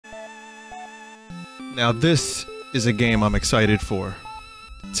Now this is a game I'm excited for.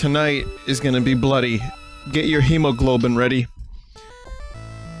 Tonight is gonna be bloody. Get your hemoglobin ready.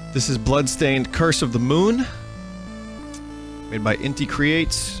 This is Bloodstained Curse of the Moon. Made by Inti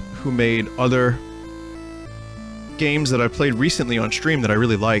Creates, who made other games that I played recently on stream that I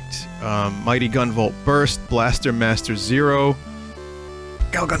really liked. Mighty Gunvolt Burst, Blaster Master Zero,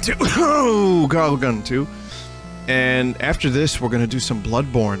 Galgun 2, oh, Galgun 2. And after this, we're gonna do some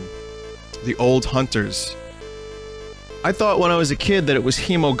Bloodborne. The Old Hunters. I thought when I was a kid that it was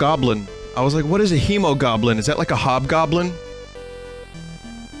Hemogoblin. I was like, what is a Hemogoblin? Is that like a hobgoblin?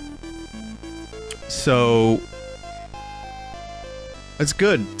 So... It's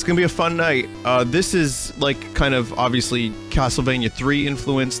good. It's gonna be a fun night. This is, like, kind of, obviously, Castlevania 3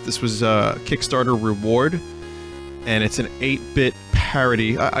 influenced. This was a Kickstarter reward. And it's an 8-bit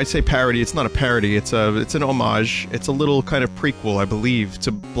parody. I say parody, it's not a parody, it's an homage. It's a little kind of prequel, I believe,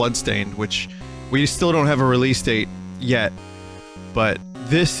 to Bloodstained, which we still don't have a release date yet. But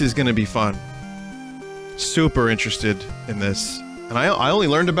this is gonna be fun. Super interested in this. And I only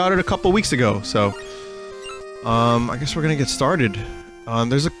learned about it a couple weeks ago, so... I guess we're gonna get started.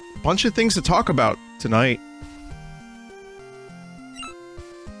 There's a bunch of things to talk about tonight.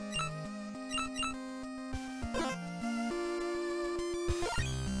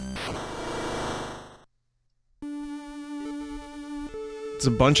 There's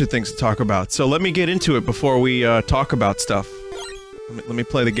a bunch of things to talk about, so let me get into it before we talk about stuff. Let me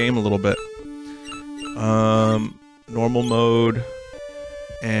play the game a little bit. Normal mode,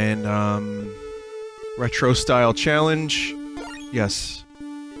 and retro style challenge. Yes.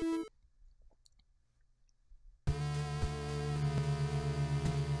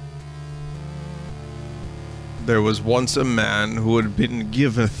 There was once a man who had been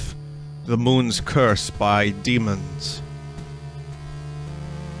giveth the moon's curse by demons.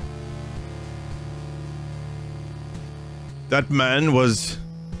 That man was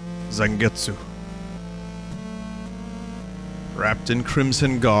Zangetsu. Wrapped in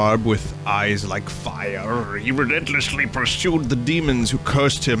crimson garb with eyes like fire, he relentlessly pursued the demons who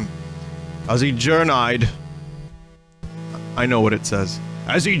cursed him. As he journeyed... I know what it says.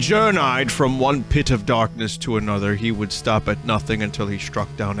 As he journeyed from one pit of darkness to another, he would stop at nothing until he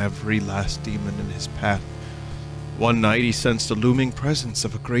struck down every last demon in his path. One night he sensed the looming presence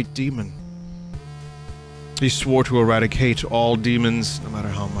of a great demon. He swore to eradicate all demons, no matter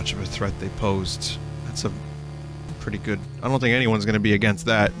how much of a threat they posed. That's a pretty good... I don't think anyone's gonna be against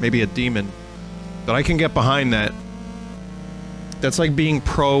that. Maybe a demon. But I can get behind that. That's like being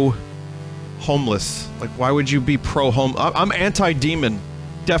pro-homeless. Like, why would you be pro-home... I'm anti-demon.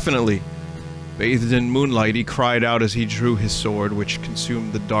 Definitely. Bathed in moonlight, he cried out as he drew his sword, which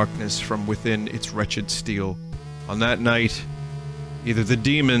consumed the darkness from within its wretched steel. On that night... either the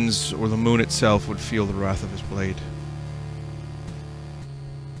demons or the moon itself would feel the wrath of his blade.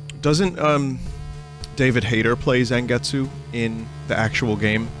 Doesn't, David Hayter play Zangetsu in the actual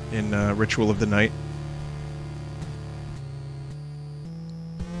game, in, Ritual of the Night?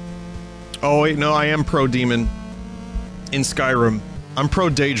 Oh wait, no, I am pro-demon. In Skyrim. I'm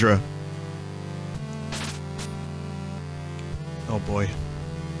pro-Daedra. Oh boy.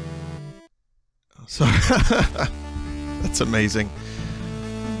 Oh, sorry. That's amazing.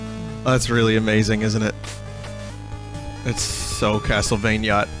 That's really amazing, isn't it? It's so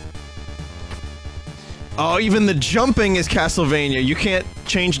Castlevania. Oh, even the jumping is Castlevania. You can't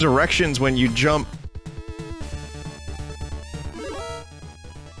change directions when you jump.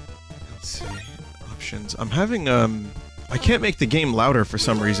 Let's see. Options. I'm having, I can't make the game louder for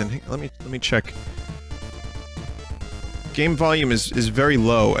some reason. Let me check. Game volume is very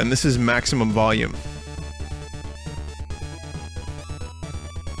low, and this is maximum volume.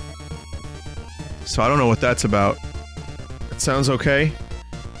 So I don't know what that's about. It sounds okay.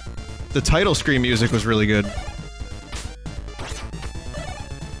 The title screen music was really good.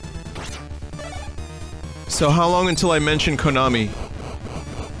 So how long until I mention Konami?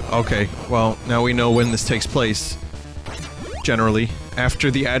 Okay, well, now we know when this takes place. Generally, after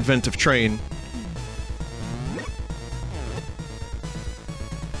the advent of train.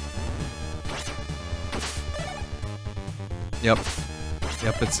 Yep.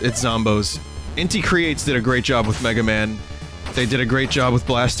 Yep, it's Zombos. Inti Creates did a great job with Mega Man. They did a great job with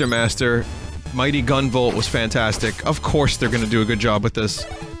Blaster Master. Mighty Gunvolt was fantastic. Of course they're gonna do a good job with this.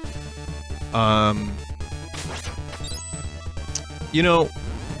 You know,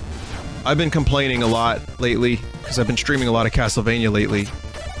 I've been complaining a lot lately, because I've been streaming a lot of Castlevania lately.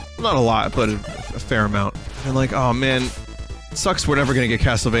 Not a lot, but a fair amount. And like, oh man, it sucks we're never gonna get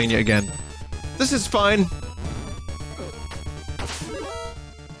Castlevania again. This is fine.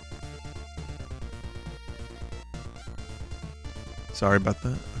 Sorry about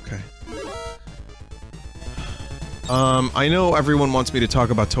that. Okay. I know everyone wants me to talk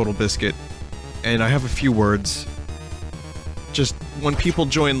about Total Biscuit, and I have a few words. Just, when people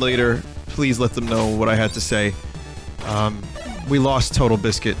join later, please let them know what I had to say. We lost Total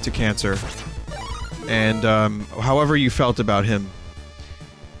Biscuit to cancer. And, however you felt about him,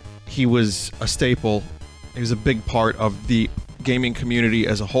 he was a staple. He was a big part of the gaming community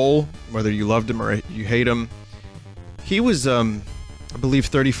as a whole, whether you loved him or you hate him. He was, I believe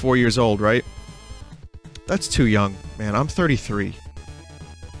 34 years old, right? That's too young, man. I'm 33.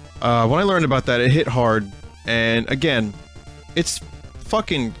 When I learned about that, it hit hard. And again, it's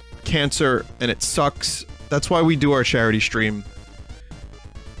fucking cancer and it sucks. That's why we do our charity stream.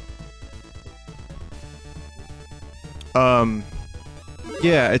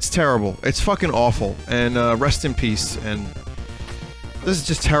 Yeah, it's terrible. It's fucking awful. And, rest in peace. And this is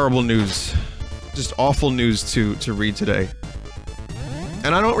just terrible news. Just awful news to read today.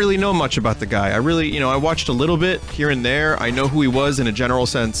 And I don't really know much about the guy. I really, you know, I watched a little bit here and there. I know who he was in a general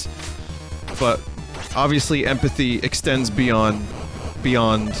sense. But obviously empathy extends beyond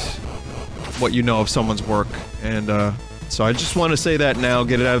what you know of someone's work. And, so I just want to say that now,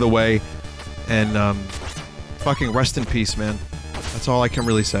 get it out of the way. And, fucking rest in peace, man. That's all I can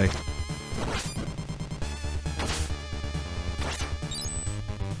really say.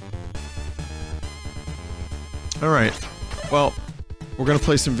 Alright. Well, we're gonna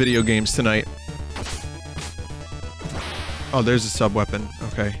play some video games tonight. Oh, there's a sub-weapon.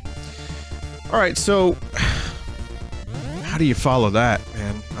 Okay. Alright, so... how do you follow that,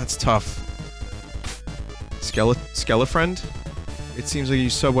 man? That's tough. Skelefriend? It seems like you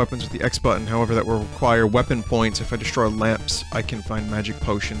use sub-weapons with the X button, however that will require weapon points. If I destroy lamps, I can find magic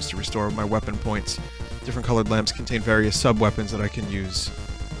potions to restore my weapon points. Different colored lamps contain various sub-weapons that I can use.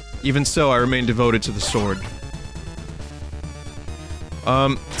 Even so, I remain devoted to the sword.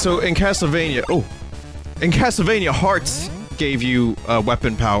 So in Castlevania... oh! In Castlevania, hearts gave you,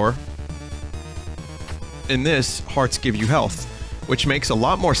 weapon power. In this, hearts give you health. Which makes a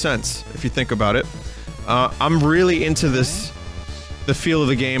lot more sense, if you think about it. I'm really into this... the feel of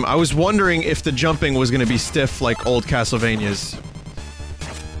the game. I was wondering if the jumping was gonna be stiff like old Castlevanias.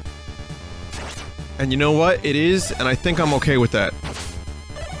 And you know what? It is, and I think I'm okay with that.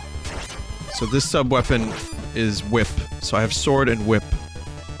 So this sub-weapon is whip. So I have sword and whip.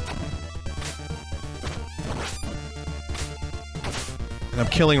 And I'm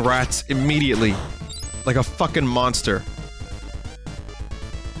killing rats immediately. Like a fucking monster.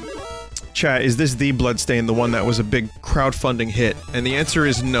 Chat, is this the Bloodstained, the one that was a big crowdfunding hit? And the answer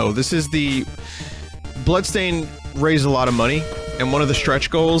is no. This is the... Bloodstained raised a lot of money, and one of the stretch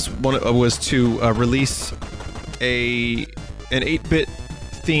goals was to release an 8-bit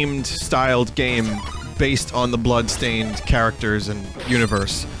themed styled game based on the Bloodstained characters and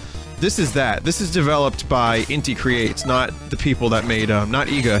universe. This is that. This is developed by Inti Creates, not the people that made, not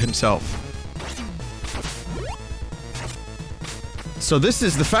Iga himself. So this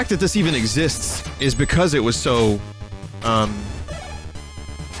is, the fact that this even exists is because it was so,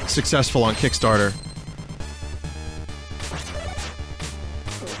 successful on Kickstarter.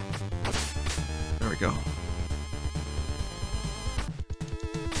 There we go.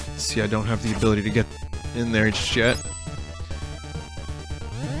 See, I don't have the ability to get in there just yet.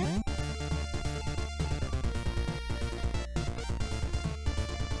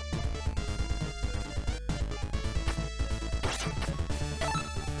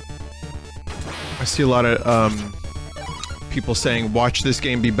 I see a lot of, people saying, watch this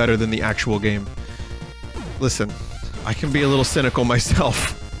game be better than the actual game. Listen, I can be a little cynical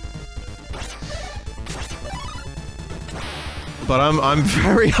myself. But I'm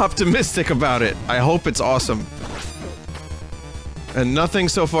very optimistic about it. I hope it's awesome. And nothing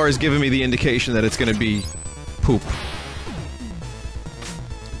so far has given me the indication that it's gonna be poop.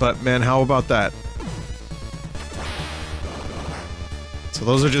 But man, how about that? So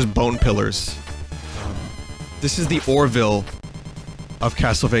those are just bone pillars. This is the Orville of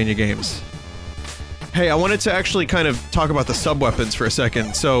Castlevania games. Hey, I wanted to actually kind of talk about the sub-weapons for a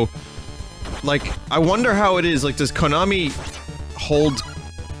second. So, like, I wonder how it is, like, does Konami hold...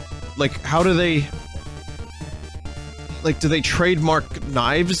 like, how do they... like, do they trademark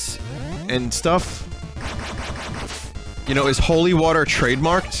knives and stuff? You know, is holy water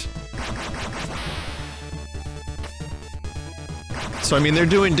trademarked? So, I mean, they're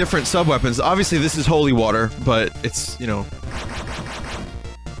doing different sub-weapons. Obviously, this is holy water, but it's, you know...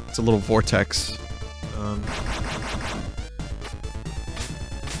 it's a little vortex.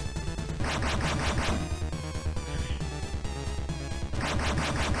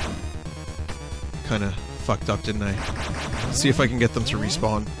 Kinda fucked up, didn't I? See if I can get them to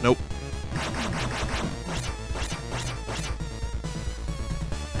respawn. Nope.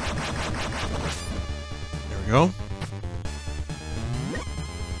 There we go.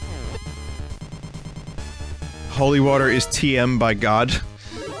 Holy water is TM by God.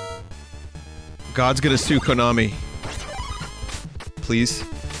 God's gonna sue Konami. Please.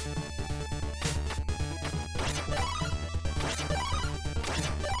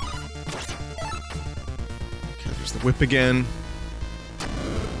 Okay, there's the whip again.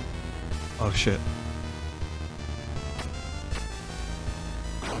 Oh shit.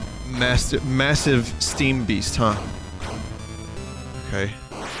 Massive steam beast, huh? Okay.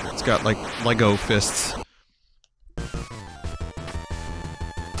 It's got like Lego fists.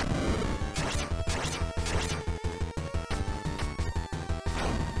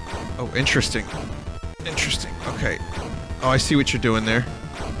 Oh, interesting. Interesting. Okay. Oh, I see what you're doing there.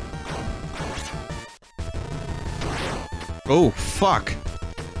 Oh, fuck.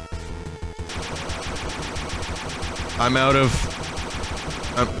 I'm out of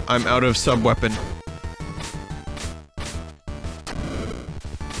sub-weapon.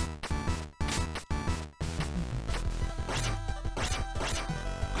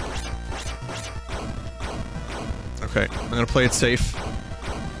 Okay, I'm gonna play it safe.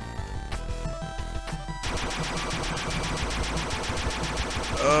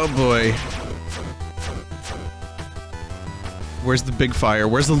 Oh boy. Where's the big fire?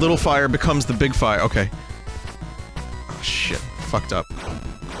 Where's the little fire becomes the big fire? Okay. Oh shit. Fucked up.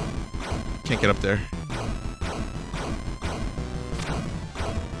 Can't get up there.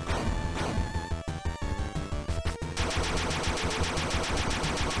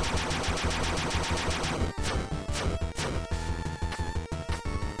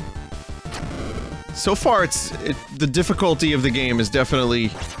 So far, the difficulty of the game is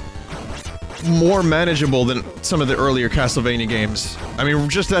definitely more manageable than some of the earlier Castlevania games. I mean,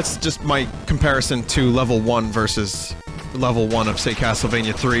 that's just my comparison to level 1 versus level 1 of, say,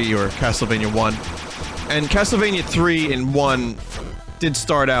 Castlevania 3 or Castlevania 1. And Castlevania 3 and 1 did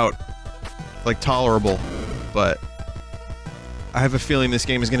start out, like, tolerable, but I have a feeling this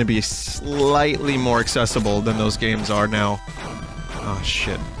game is going to be slightly more accessible than those games are now. Oh,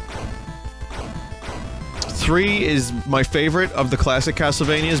 shit. 3 is my favorite of the classic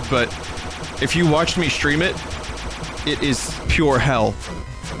Castlevanias, but if you watched me stream it, it is pure hell.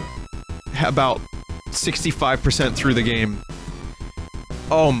 About 65% through the game.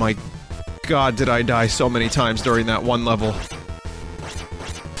 Oh my god, did I die so many times during that one level.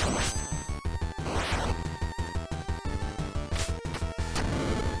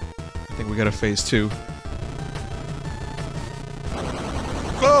 I think we got a phase 2.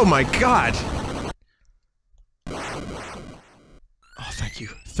 Oh my god!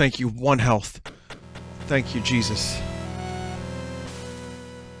 Thank you, 1 health. Thank you, Jesus.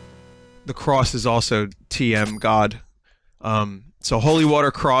 The cross is also TM God. So Holy Water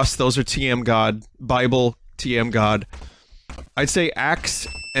Cross, those are TM God. Bible, TM God. I'd say axe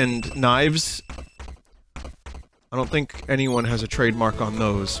and knives. I don't think anyone has a trademark on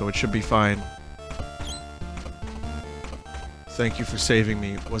those, so it should be fine. Thank you for saving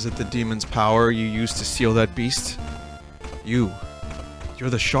me. Was it the demon's power you used to seal that beast? You're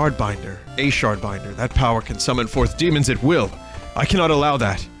the Shardbinder. A Shardbinder. That power can summon forth demons at will. I cannot allow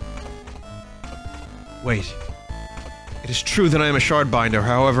that. Wait. It is true that I am a Shardbinder,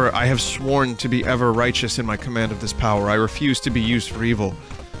 however, I have sworn to be ever righteous in my command of this power. I refuse to be used for evil.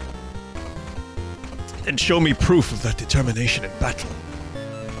 And show me proof of that determination in battle.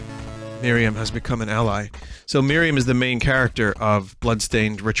 Miriam has become an ally. So Miriam is the main character of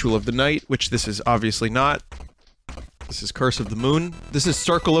Bloodstained Ritual of the Night, which this is obviously not. This is Curse of the Moon. This is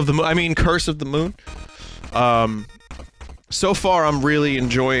Circle of the Moon. I mean, Curse of the Moon. So far, I'm really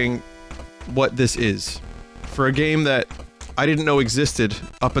enjoying what this is. For a game that I didn't know existed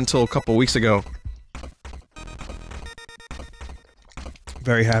up until a couple weeks ago.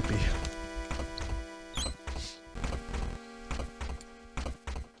 Very happy.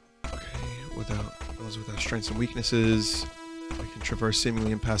 Okay, without strengths and weaknesses. I can traverse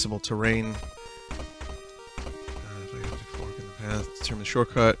seemingly impassable terrain. Determine the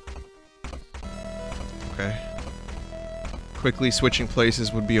shortcut. Okay. Quickly switching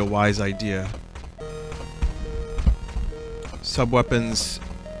places would be a wise idea. Sub-weapons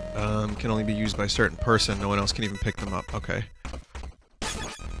can only be used by a certain person. No one else can even pick them up. Okay.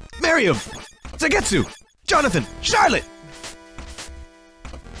 Miriam! Zagetsu! Jonathan! Charlotte!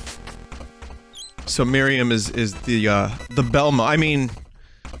 So Miriam is the Belma. I mean...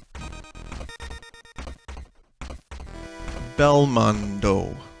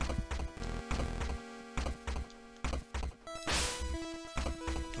 Belmondo.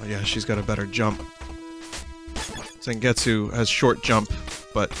 yeah, she's got a better jump. Zangetsu has short jump,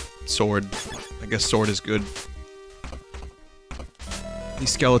 but sword. I guess sword is good. These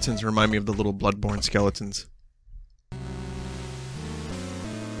skeletons remind me of the little Bloodborne skeletons.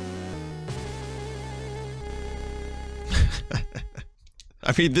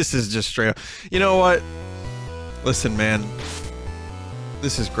 I mean, this is just straight up. You know what? Listen, man.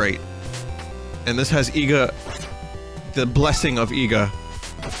 This is great. And this has Iga... the blessing of Iga.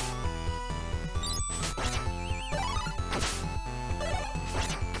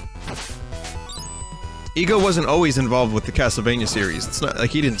 Iga wasn't always involved with the Castlevania series. It's not like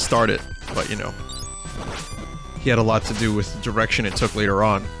he didn't start it, but you know. He had a lot to do with the direction it took later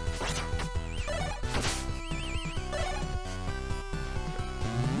on.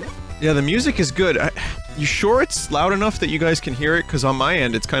 Yeah, the music is good. You sure it's loud enough that you guys can hear it? Because on my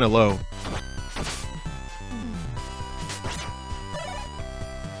end, it's kind of low.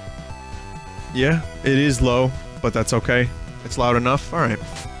 Yeah, it is low, but that's okay. It's loud enough? Alright.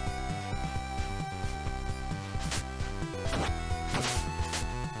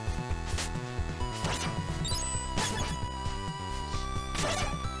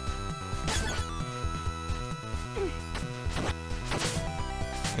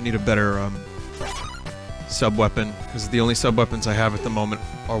 I need a better, sub-weapon, because the only sub-weapons I have at the moment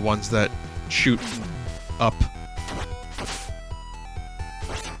are ones that shoot up.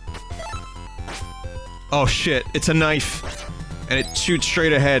 Oh shit, it's a knife, and it shoots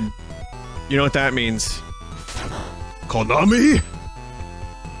straight ahead. You know what that means? Konami?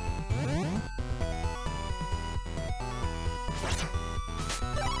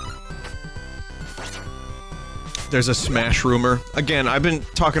 There's a Smash rumor. Again, I've been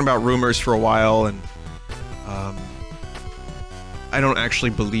talking about rumors for a while, and I don't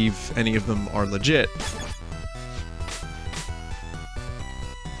actually believe any of them are legit.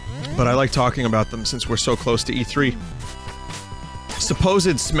 But I like talking about them since we're so close to E3.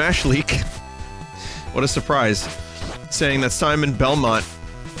 Supposed Smash leak. What a surprise. Saying that Simon Belmont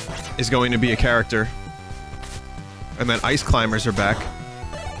is going to be a character. And that Ice Climbers are back.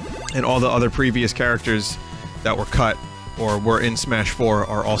 And all the other previous characters that were cut or were in Smash 4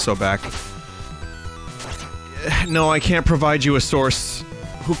 are also back. No, I can't provide you a source.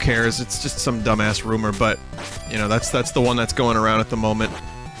 Who cares? It's just some dumbass rumor, but you know, that's the one that's going around at the moment.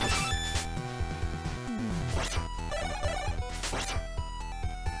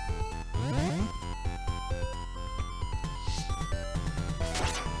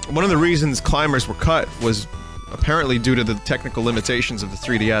 One of the reasons Climbers were cut was apparently due to the technical limitations of the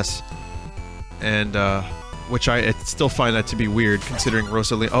 3DS. And, which I still find that to be weird, considering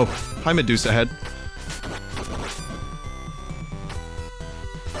Rosalie- oh, hi Medusa Head.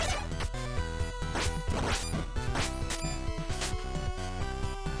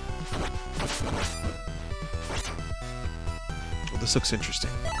 Well, this looks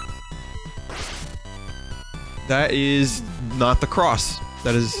interesting. That is not the cross.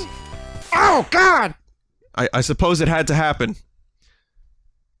 That is... Oh, God! I suppose it had to happen.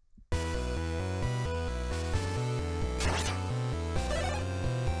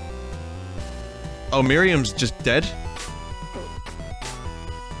 Oh, Miriam's just dead?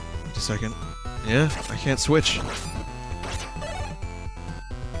 Wait a second. Yeah, I can't switch.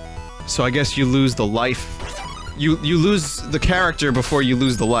 So I guess you lose the life. You lose the character before you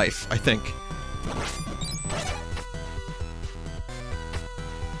lose the life, I think.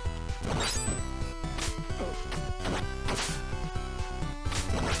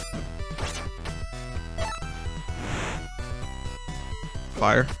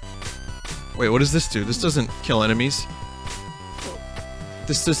 Fire. Wait, what does this do? This doesn't kill enemies.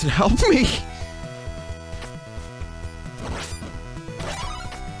 This doesn't help me.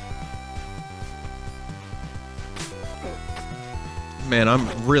 Man, I'm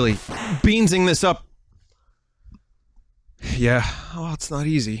really beansing this up. Yeah, well, it's not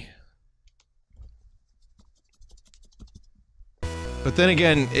easy. But then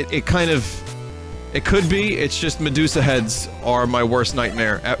again, it kind of... It could be, it's just Medusa heads are my worst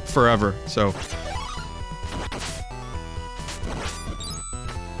nightmare forever, so...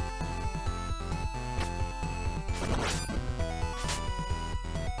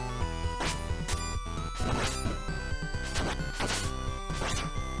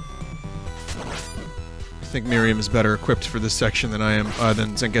 I think Miriam is better equipped for this section than I am,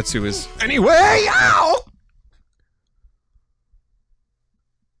 than Zangetsu is. Anyway, ow!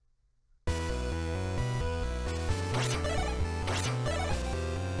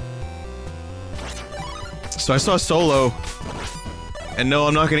 So I saw Solo, and no,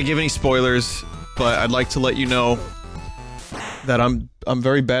 I'm not going to give any spoilers, but I'd like to let you know that I'm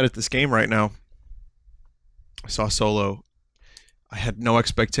very bad at this game right now. I saw Solo. I had no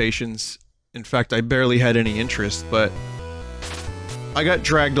expectations. In fact, I barely had any interest, but I got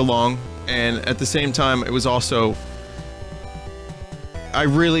dragged along, and at the same time, it was also... I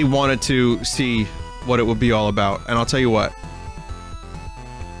really wanted to see what it would be all about, and I'll tell you what.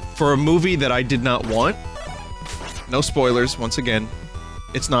 For a movie that I did not want, no spoilers, once again,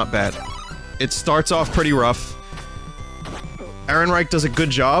 it's not bad. It starts off pretty rough. Ehrenreich does a good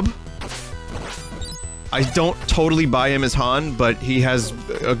job. I don't totally buy him as Han, but he has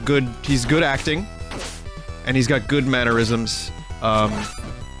a good... he's good acting. And he's got good mannerisms.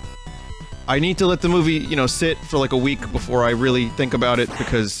 I need to let the movie, you know, sit for like a week before I really think about it,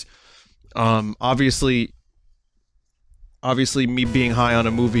 because, obviously me being high on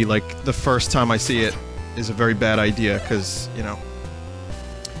a movie, like, the first time I see it is a very bad idea, because, you know...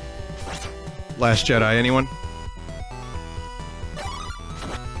 Last Jedi, anyone?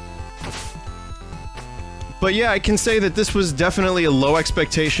 But yeah, I can say that this was definitely a low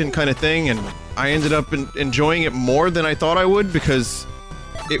expectation kind of thing, and I ended up enjoying it more than I thought I would, because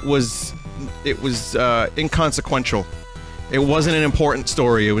it was inconsequential. It wasn't an important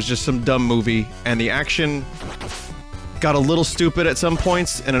story, it was just some dumb movie, and the action got a little stupid at some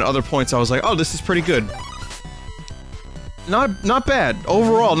points, and at other points I was like, oh, this is pretty good. Not bad.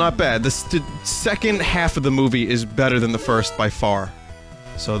 Overall, not bad. The second half of the movie is better than the first by far.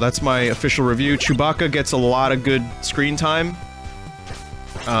 So that's my official review. Chewbacca gets a lot of good screen time.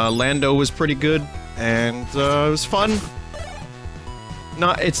 Lando was pretty good, and it was fun.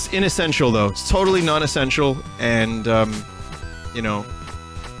 It's inessential though. It's totally non-essential, and you know,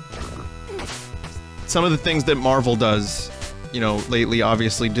 some of the things that Marvel does, you know, lately,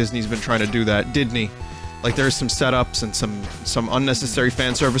 obviously Disney's been trying to do that. Disney. Like, there's some setups and some unnecessary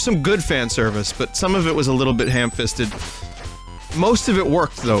fan service, some good fan service, but some of it was a little bit ham-fisted. Most of it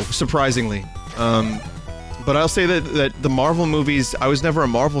worked, though, surprisingly. But I'll say that the Marvel movies, I was never a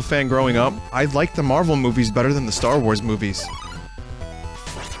Marvel fan growing up. I like the Marvel movies better than the Star Wars movies.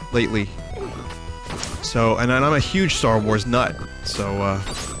 Lately. So, and I'm a huge Star Wars nut, so,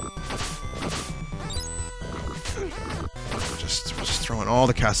 we're just throwing all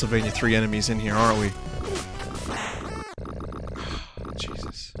the Castlevania 3 enemies in here, aren't we?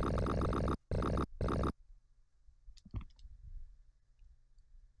 Jesus.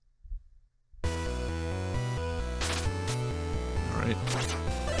 Alright.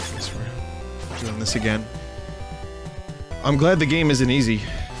 Guess we're doing this again. I'm glad the game isn't easy,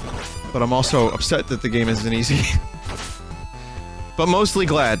 but I'm also upset that the game isn't easy. But mostly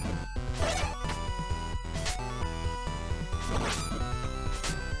glad.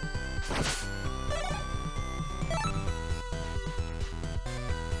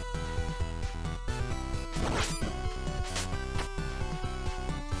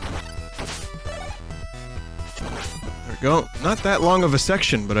 Go. Not that long of a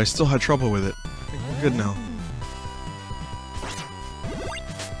section, but I still had trouble with it. I think we're good now.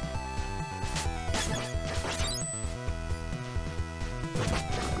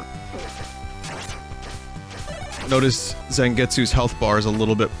 Notice Zangetsu's health bar is a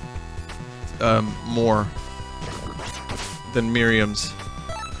little bit more than Miriam's.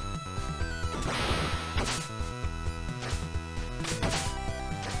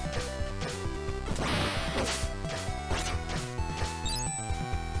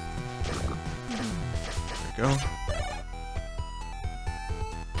 Go.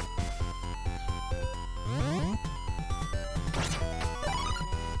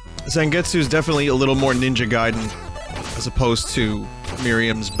 Zangetsu is definitely a little more Ninja Gaiden as opposed to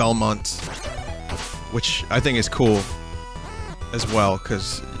Miriam's Belmont, which I think is cool as well,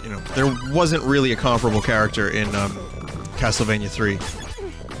 because, you know, there wasn't really a comparable character in Castlevania 3.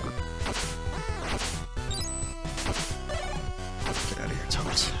 Get out of here,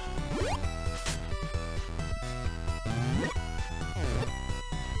 Thomas.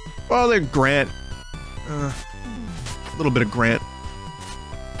 Well, they're Grant. A little bit of Grant.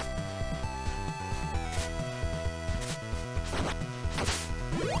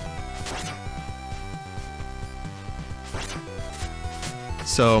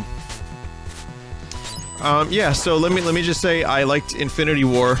 So, yeah, so let me just say I liked Infinity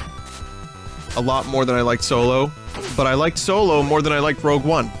War a lot more than I liked Solo, but I liked Solo more than I liked Rogue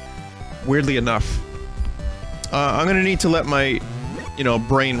One, weirdly enough. I'm gonna need to let my, you know,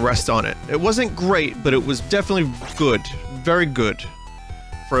 brain rest on it. It wasn't great, but it was definitely good. Very good.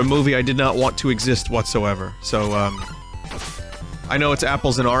 For a movie I did not want to exist whatsoever. So, I know it's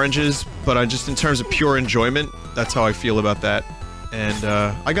apples and oranges, but I just, in terms of pure enjoyment, that's how I feel about that. And,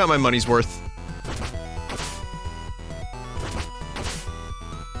 I got my money's worth.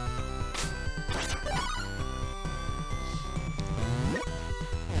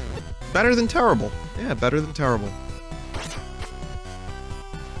 Better than terrible. Yeah, better than terrible.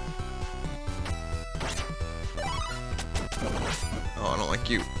 Oh, I don't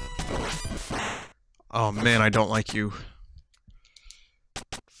like you. Oh man, I don't like you.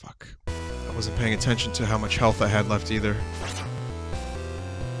 Fuck. I wasn't paying attention to how much health I had left either.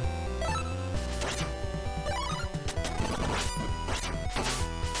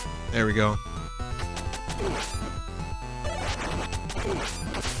 There we go.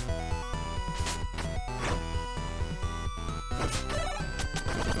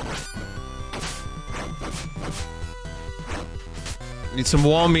 Need some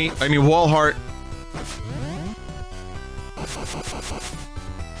wall meat. I mean wall heart.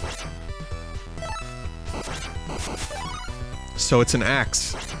 So it's an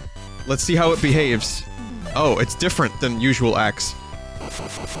axe. Let's see how it behaves. Oh, it's different than usual axe.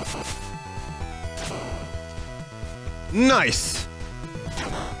 Nice!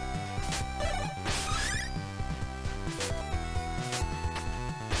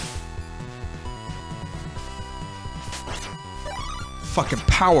 Fucking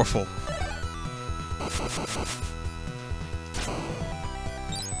powerful.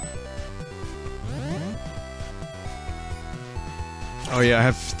 Oh yeah, I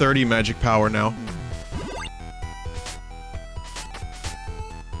have 30 magic power now.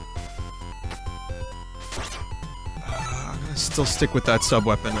 I'm gonna still stick with that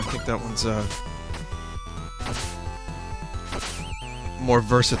sub-weapon. I think that one's, more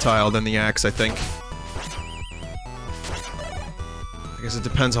versatile than the axe, I think. I guess it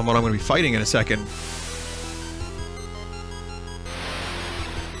depends on what I'm gonna be fighting in a second.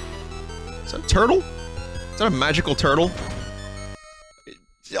 Is that a turtle? Is that a magical turtle?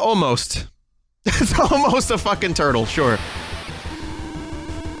 Almost. It's almost a fucking turtle, sure.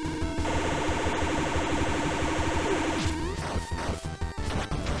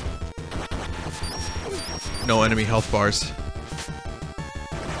 No enemy health bars.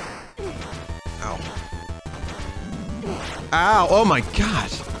 Ow. Ow! Oh my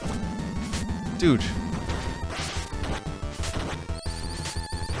god! Dude.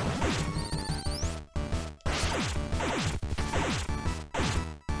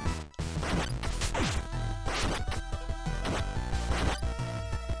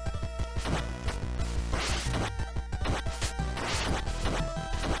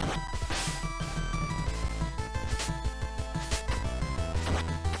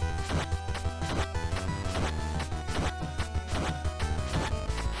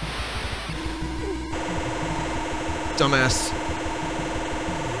 Dumbass.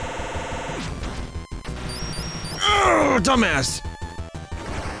 Oh, dumbass!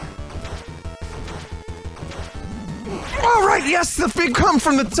 Alright, yes, the big come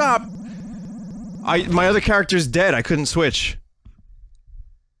from the top! My other character's dead, I couldn't switch.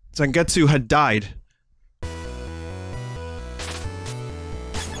 Zangetsu had died.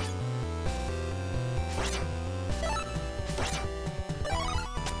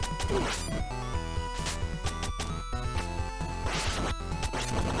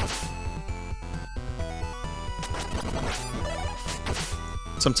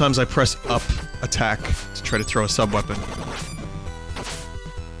 Sometimes I press up attack to try to throw a sub-weapon.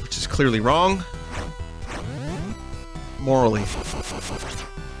 Which is clearly wrong. Morally.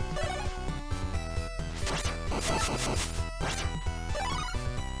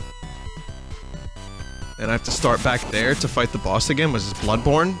 And I have to start back there to fight the boss again? Was this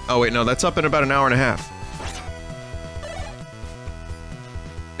Bloodborne? Oh wait, no, that's up in about an hour and a half.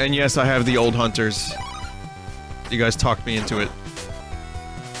 And yes, I have the old hunters. You guys talked me into it.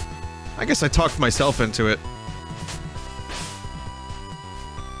 I guess I talked myself into it.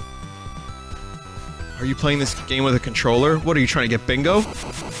 Are you playing this game with a controller? What, are you trying to get bingo?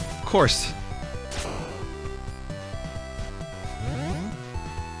 Of course.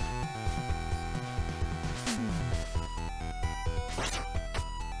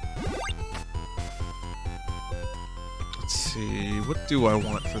 Let's see, what do I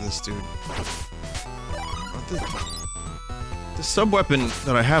want for this dude? The sub-weapon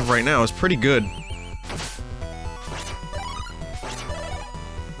that I have right now is pretty good.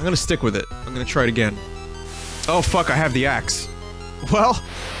 I'm gonna stick with it. I'm gonna try it again. Oh fuck, I have the axe. Well,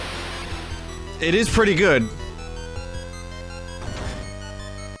 it is pretty good.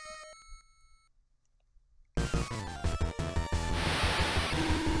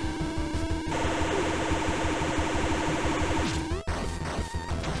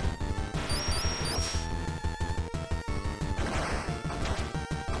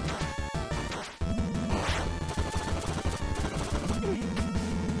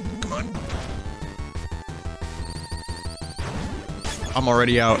 I'm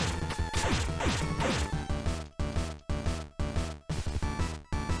already out.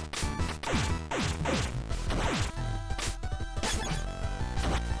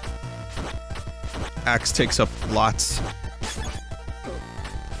 Axe takes up lots.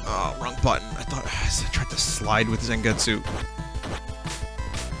 Oh, wrong button. I thought I tried to slide with Zangetsu.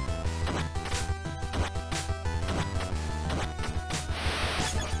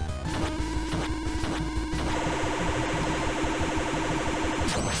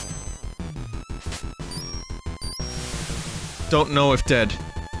 Don't know if dead.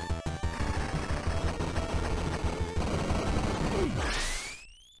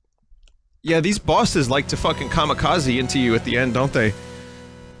 Yeah, these bosses like to fucking kamikaze into you at the end, don't they?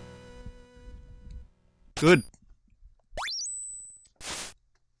 Good.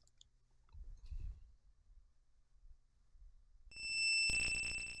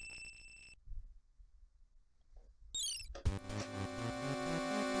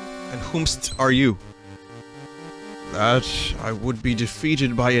 And whomst are you? That I would be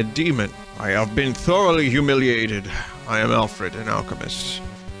defeated by a demon. I have been thoroughly humiliated. I am Alfred, an alchemist.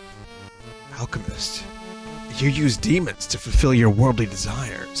 Alchemist? You use demons to fulfill your worldly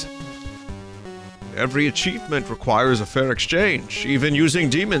desires. Every achievement requires a fair exchange. Even using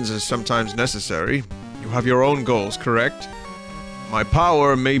demons is sometimes necessary. You have your own goals, correct? My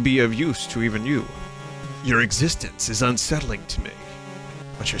power may be of use to even you. Your existence is unsettling to me,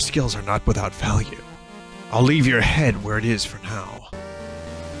 but your skills are not without value. I'll leave your head where it is for now.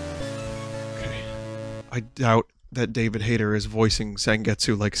 Okay. I doubt that David Hayter is voicing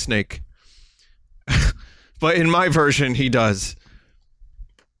Zangetsu like Snake. But in my version, he does.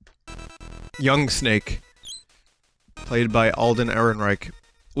 Young Snake. Played by Alden Ehrenreich.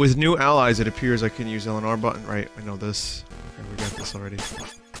 With new allies, it appears I can use LNR button. Right, I know this. Okay, we got this already.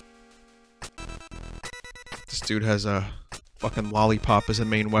 This dude has a fucking lollipop as a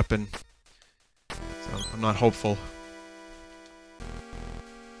main weapon. So I'm not hopeful.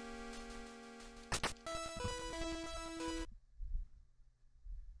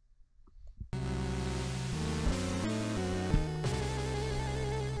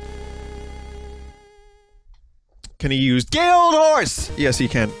 Can he use Guild Horse? Yes, he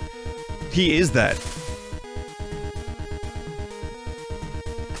can. He is that.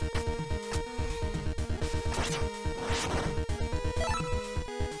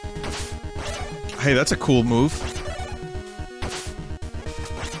 Hey, that's a cool move.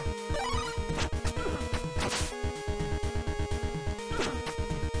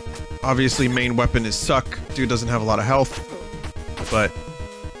 Obviously, main weapon is suck. Dude doesn't have a lot of health, but...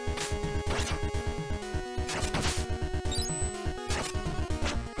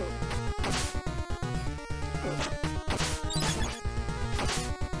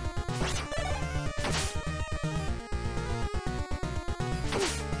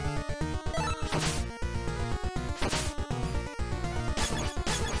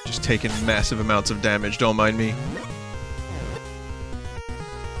 taken massive amounts of damage, don't mind me.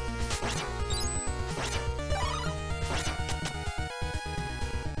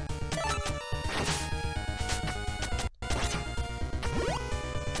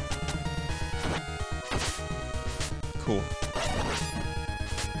 Cool.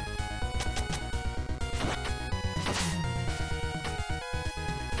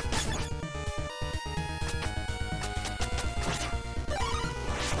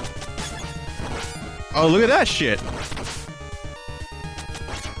 Oh, look at that shit!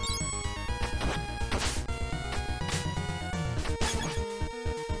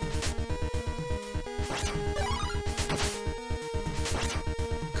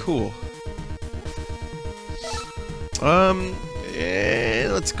 Cool.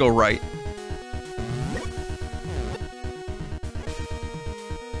 Let's go right.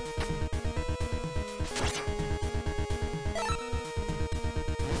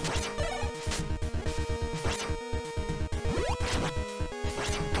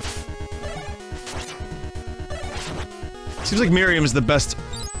 Seems like Miriam's the best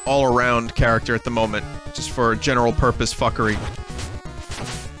all-around character at the moment, just for general purpose fuckery.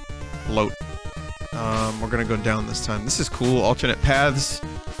 Float. We're gonna go down this time. This is cool. Alternate paths.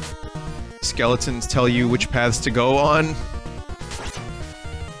 Skeletons tell you which paths to go on.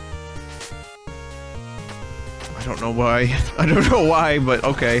 I don't know why. I don't know why, but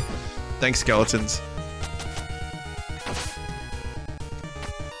okay. Thanks, skeletons.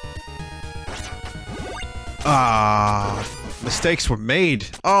 Ah, mistakes were made.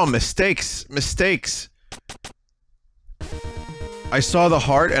 Oh, mistakes. Mistakes. I saw the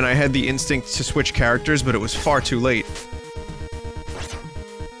heart and I had the instinct to switch characters, but it was far too late.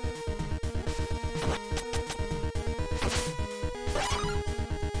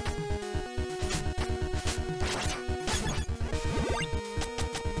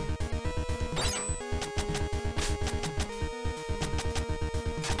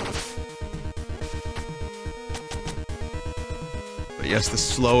 yes, the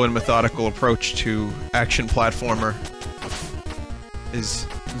slow and methodical approach to action platformer is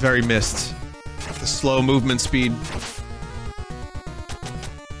very missed. The slow movement speed,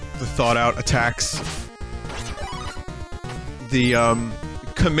 the thought-out attacks, the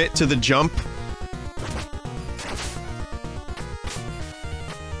commit to the jump.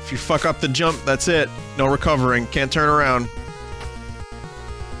 If you fuck up the jump, that's it. No recovering. Can't turn around.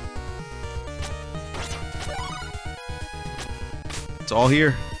 It's all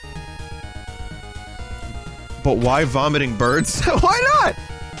here. But why vomiting birds? Why not?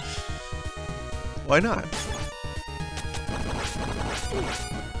 Why not?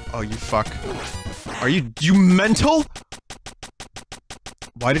 Oh, you fuck. Are you mental?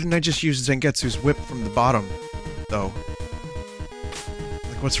 Why didn't I just use Zangetsu's whip from the bottom, though?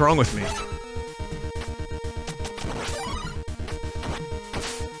 Like, what's wrong with me?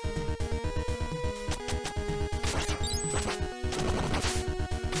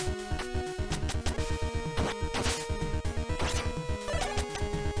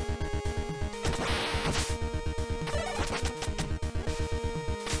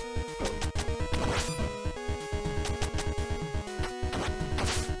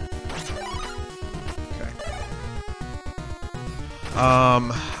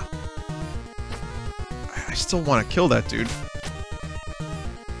 I still want to kill that dude.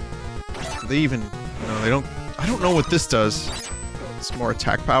 Do they even... No, they don't... I don't know what this does. It's more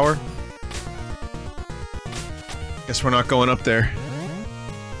attack power. Guess we're not going up there.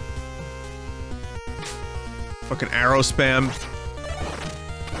 Fucking arrow spam.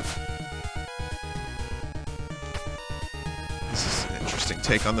 This is an interesting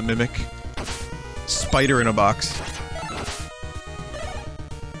take on the Mimic. Spider in a box.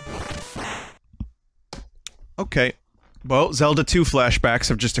 Okay. Well, Zelda 2 flashbacks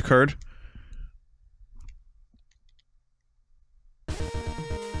have just occurred.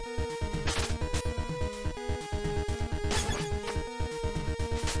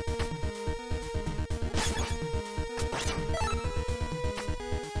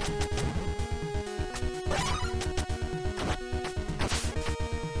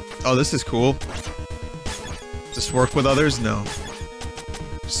 Oh, this is cool. Does this work with others? No.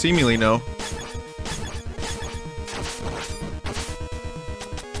 Seemingly no.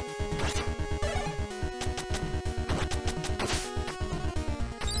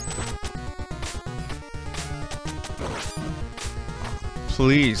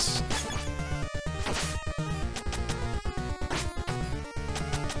 Please.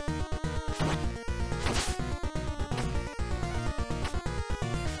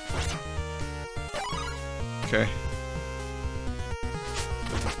 Okay.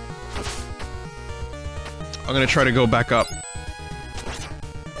 I'm gonna try to go back up.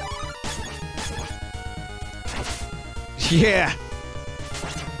 Yeah!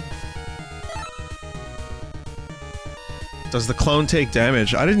 Does the clone take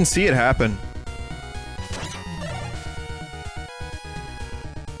damage? I didn't see it happen.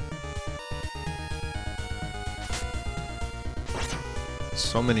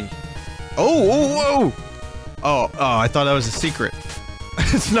 So many... Oh, whoa, whoa! Oh, I thought that was a secret.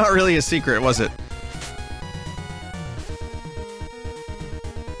 It's not really a secret, was it?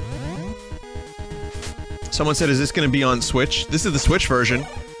 Someone said, is this gonna be on Switch? This is the Switch version.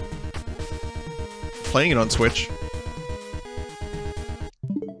 Playing it on Switch.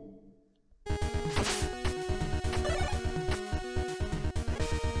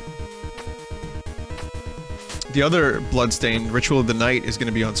 The other Bloodstained, Ritual of the Night, is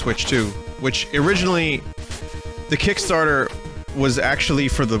gonna be on Switch too, which originally, the Kickstarter was actually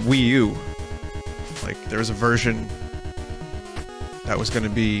for the Wii U. Like, there was a version that was gonna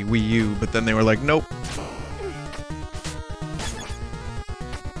be Wii U, but then they were like, nope.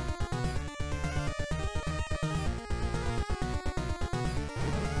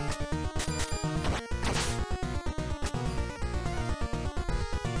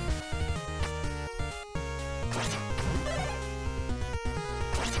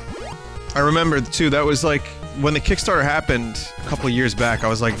 I remember, too, that was like, when the Kickstarter happened a couple of years back, I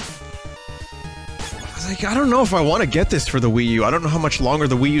was like, I don't know if I want to get this for the Wii U. I don't know how much longer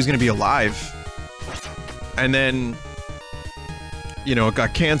the Wii U is going to be alive. And then, you know, it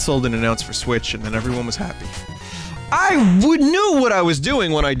got cancelled and announced for Switch, and then everyone was happy. I knew what I was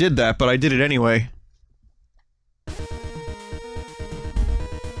doing when I did that, but I did it anyway.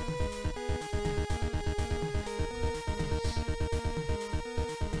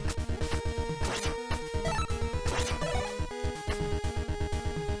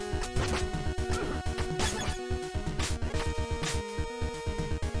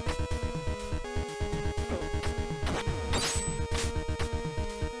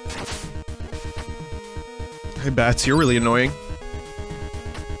 Hey, Bats, you're really annoying.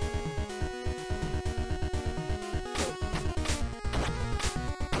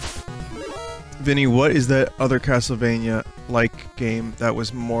 Vinny, what is that other Castlevania-like game that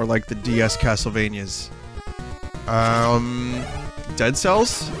was more like the DS Castlevanias? Dead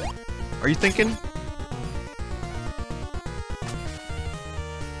Cells? Are you thinking?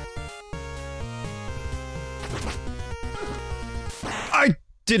 I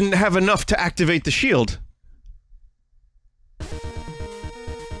didn't have enough to activate the shield.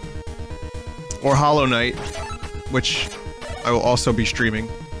 Or Hollow Knight, which I will also be streaming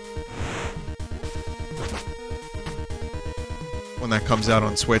when that comes out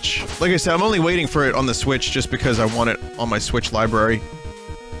on Switch. Like I said, I'm only waiting for it on the Switch just because I want it on my Switch library,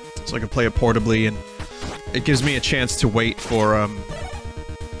 so I can play it portably, and it gives me a chance to wait for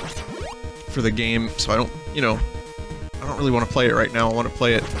the game, so I don't, you know, I don't really want to play it right now. I want to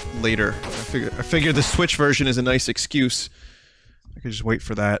play it later. I figure the Switch version is a nice excuse. I could just wait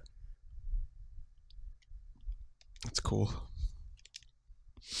for that. That's cool.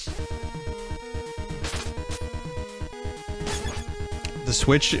 The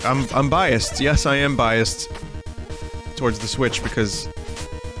Switch, I'm biased. Yes, I am biased towards the Switch because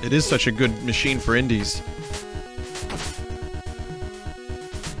it is such a good machine for indies.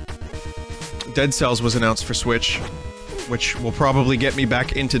 Dead Cells was announced for Switch, which will probably get me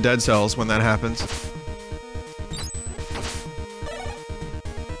back into Dead Cells when that happens.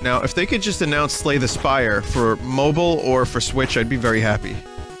 Now, if they could just announce Slay the Spire for mobile or for Switch, I'd be very happy.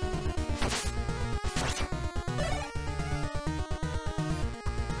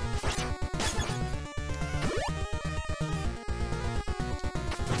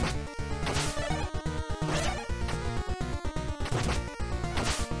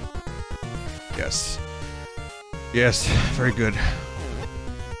 Yes. Yes, very good.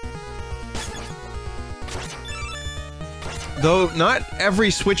 Though, not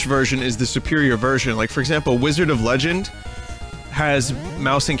every Switch version is the superior version. Like, for example, Wizard of Legend has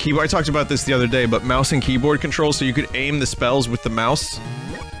mouse and keyboard. I talked about this the other day, but mouse and keyboard controls, so you could aim the spells with the mouse.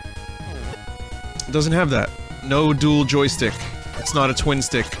 It doesn't have that. No dual joystick. It's not a twin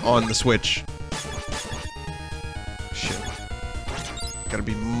stick on the Switch. Shit. Gotta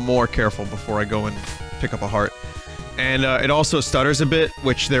be more careful before I go and pick up a heart. And it also stutters a bit,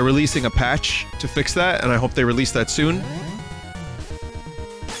 which they're releasing a patch to fix that, and I hope they release that soon.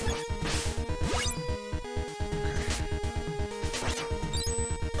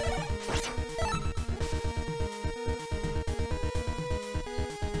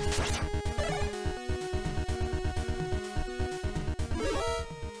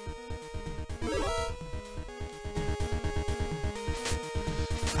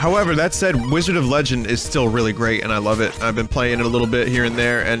 However, that said, Wizard of Legend is still really great, and I love it. I've been playing it a little bit here and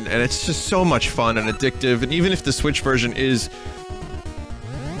there, and it's just so much fun and addictive, and even if the Switch version is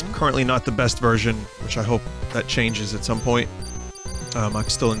currently not the best version, which I hope that changes at some point, I'm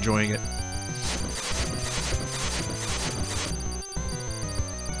still enjoying it.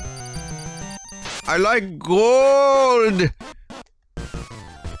 I like gold!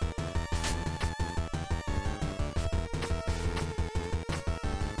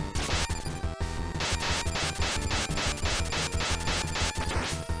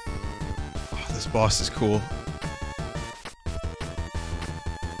 Boss is cool.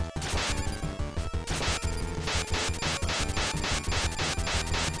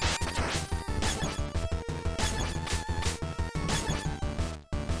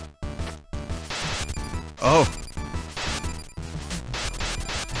 Oh.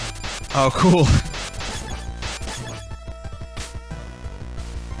 Oh, cool.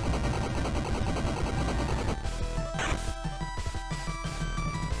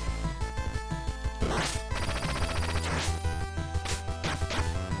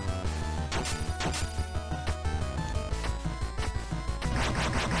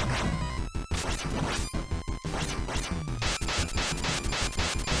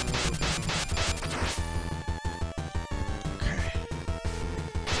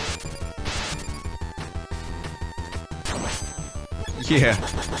 Yeah.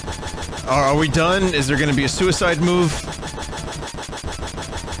 Are we done? Is there gonna be a suicide move?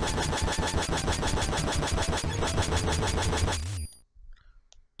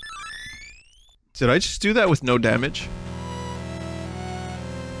 Did I just do that with no damage?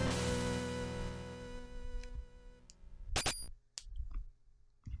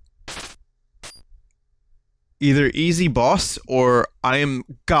 Either easy boss, or I am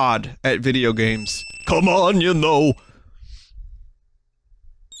God at video games. Come on, you know!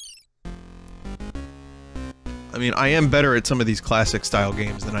 I mean, I am better at some of these classic style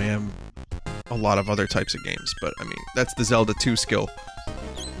games than I am a lot of other types of games, but I mean, that's the Zelda 2 skill.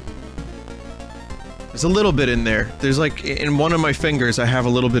 There's a little bit in there. There's like, in one of my fingers, I have a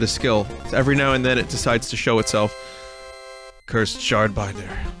little bit of skill. So every now and then it decides to show itself. Cursed Shardbinder.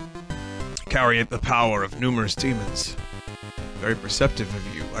 Carry the power of numerous demons. Very perceptive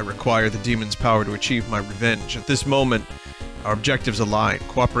of you. I require the demon's power to achieve my revenge. At this moment, our objectives align.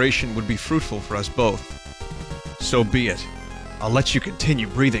 Cooperation would be fruitful for us both. So be it. I'll let you continue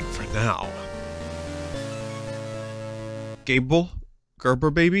breathing for now. Gable?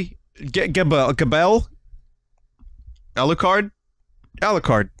 Gerber baby? Gabel? Alucard?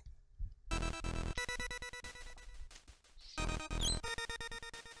 Alucard.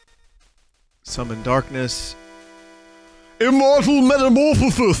 Summon darkness. Immortal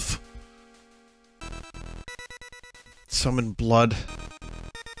metamorphosis! Summon blood.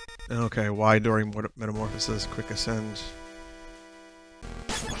 Okay, why during metamorphosis? Quick ascend.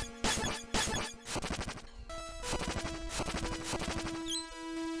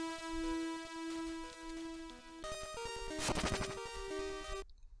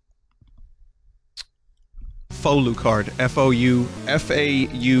 Folucard. F-O-U-F-A-U-X.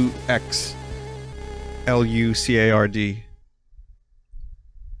 L-U-C-A-R-D.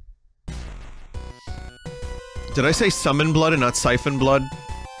 Did I say summon blood and not siphon blood?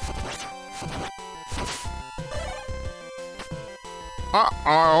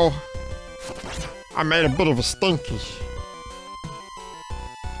 Uh-oh. I made a bit of a stinky.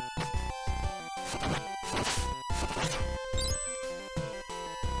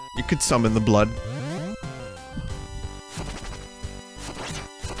 You could summon the blood.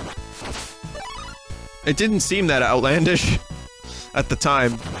 It didn't seem that outlandish at the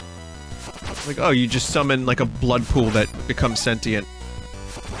time. Like, oh, you just summon like a blood pool that becomes sentient.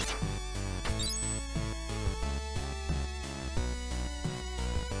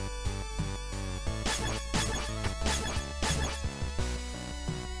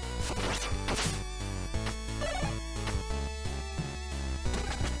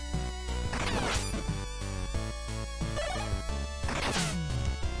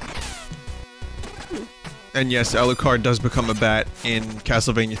 And yes, Alucard does become a bat in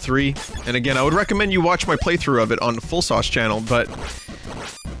Castlevania 3. And again, I would recommend you watch my playthrough of it on the Full Sauce channel, but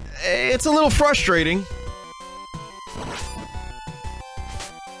it's a little frustrating.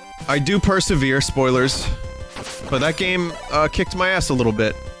 I do persevere, spoilers, but that game kicked my ass a little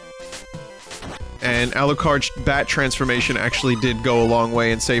bit. And Alucard's bat transformation actually did go a long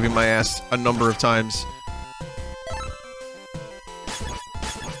way in saving my ass a number of times.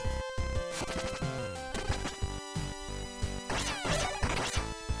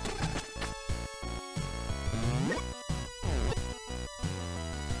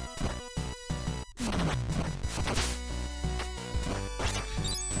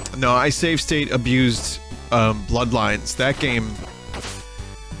 No, I save state abused Bloodlines. That game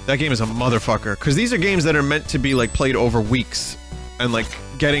is a motherfucker. Because these are games that are meant to be like played over weeks and like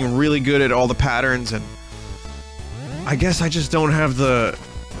getting really good at all the patterns, and I guess I just don't have the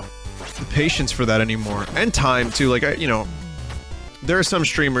patience for that anymore, and time too. Like, you know, there are some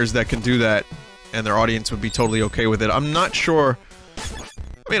streamers that can do that and their audience would be totally okay with it. I'm not sure.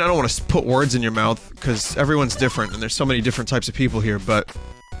 I mean, I don't want to put words in your mouth because everyone's different and there's so many different types of people here, but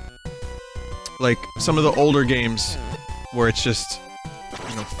like, some of the older games where it's just,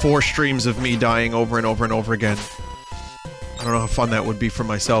 you know, 4 streams of me dying over and over and over again. I don't know how fun that would be for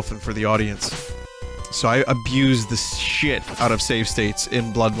myself and for the audience. So I abused the shit out of save states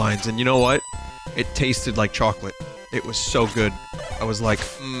in Bloodlines, and you know what? It tasted like chocolate. It was so good. I was like,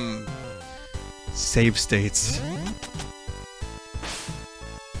 save states.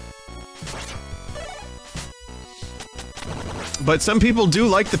 But some people do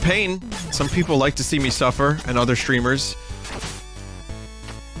like the pain. Some people like to see me suffer, and other streamers.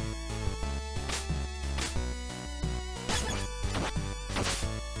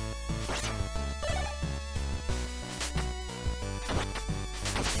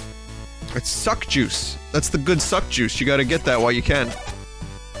 It's suck juice. That's the good suck juice. You gotta get that while you can.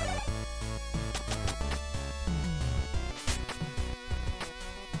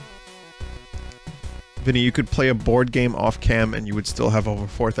 Vinny, you could play a board game off-cam and you would still have over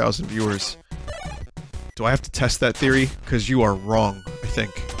 4,000 viewers. Do I have to test that theory? Because you are wrong, I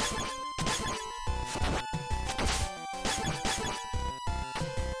think.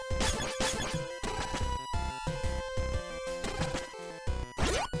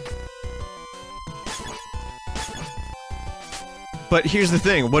 But here's the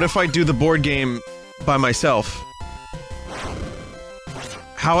thing, what if I do the board game by myself?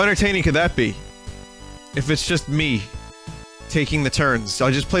 How entertaining could that be? If it's just me taking the turns. I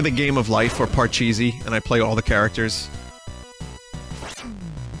just play the game of life or Parcheesi, and I play all the characters.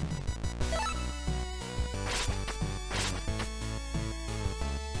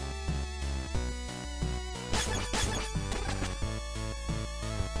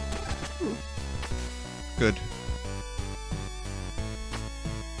 Good.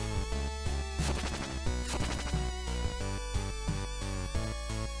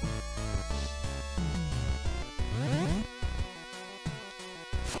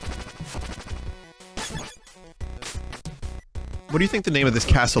 What do you think the name of this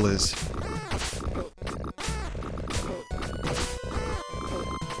castle is?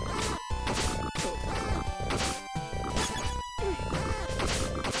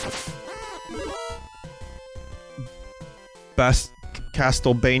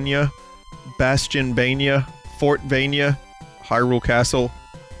 Castlevania, Bastionvania, Fortvania, Hyrule Castle,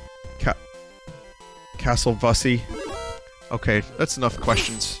 Castle Vussy. Okay, that's enough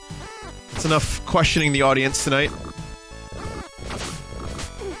questions. That's enough questioning the audience tonight.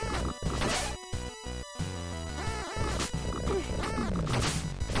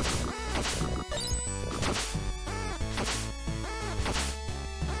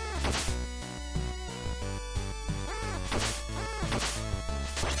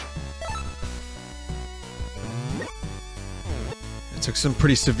 Took some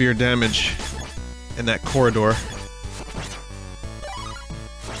pretty severe damage in that corridor.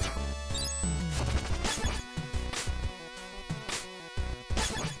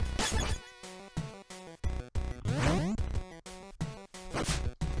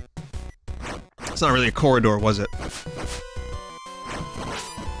 It's not really a corridor, was it?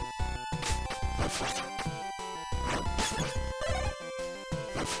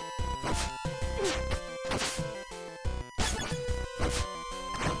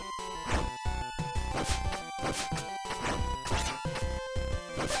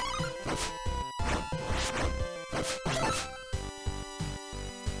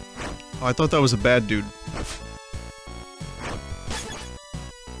 Oh, I thought that was a bad dude.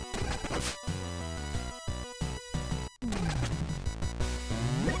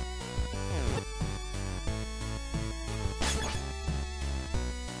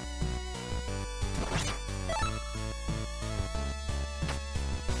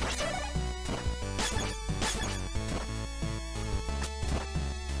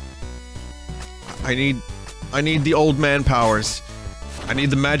 I need the old man powers. I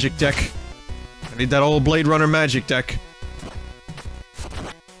need the magic deck. I need that old Blade Runner magic deck.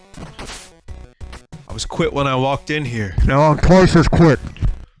 I was quit when I walked in here. Now I'm twice as quick.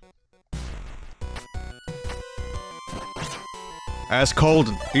 Ask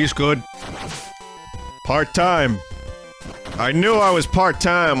Holden. He's good. Part-time. I knew I was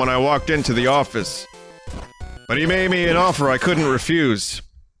part-time when I walked into the office. But he made me an offer I couldn't refuse.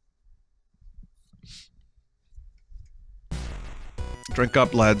 Drink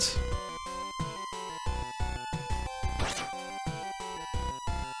up, lads.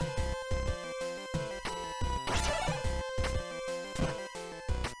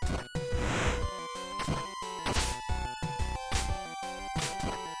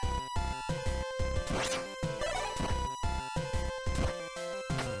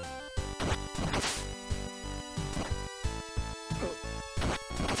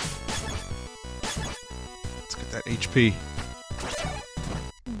 Let's get that HP.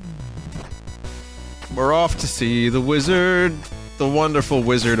 We're off to see the wizard, the wonderful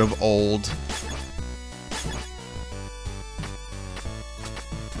wizard of old.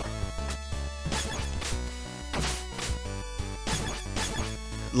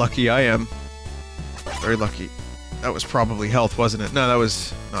 Lucky I am. Very lucky. That was probably health, wasn't it? No, that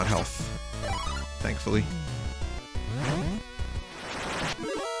was not health. Thankfully.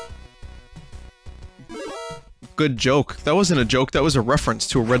 Good joke. That wasn't a joke, that was a reference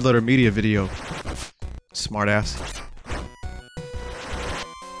to a Red Letter Media video. Smartass.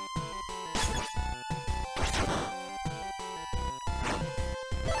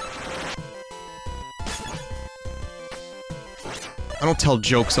 I don't tell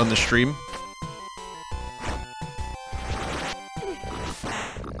jokes on the stream.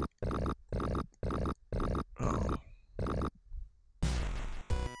 Oh.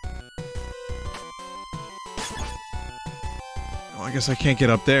 Oh, I guess I can't get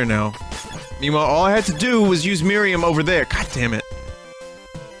up there now. Meanwhile, all I had to do was use Miriam over there. God damn it.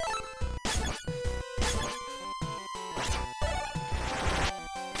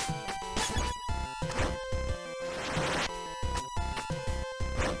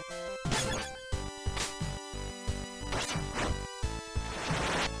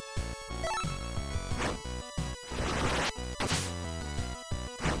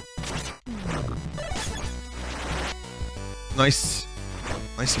 Nice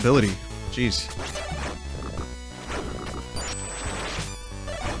ability. Jeez.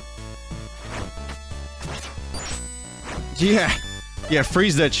 Yeah! Yeah,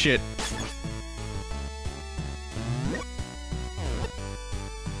 freeze that shit.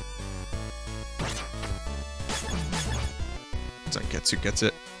 Zangetsu gets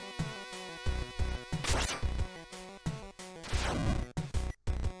it.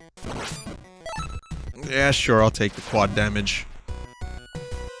 Yeah, sure, I'll take the quad damage.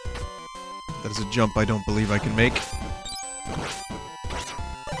 That is a jump I don't believe I can make.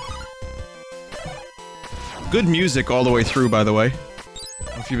 Good music all the way through, by the way. I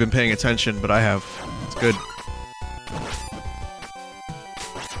don't know if you've been paying attention, but I have. It's good.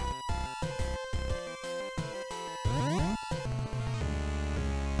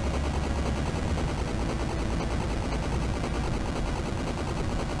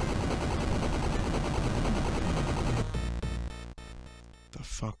 The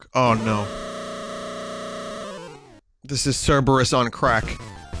fuck? Oh no. This is Cerberus on crack.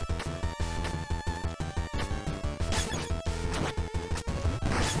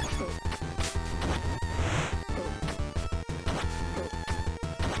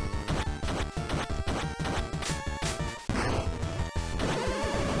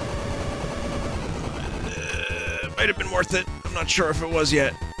 Might have been worth it. I'm not sure if it was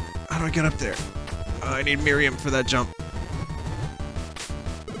yet. How do I get up there? I need Miriam for that jump.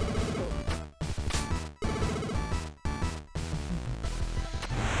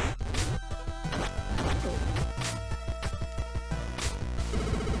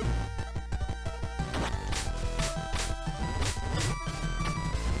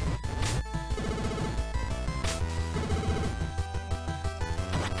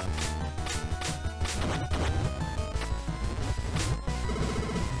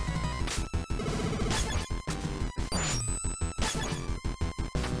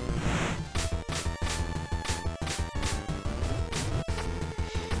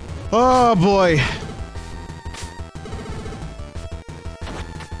 Oh boy.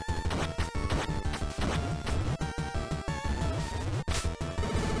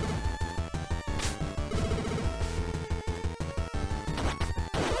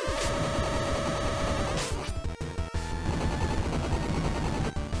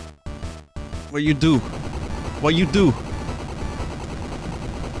 What you do? What you do?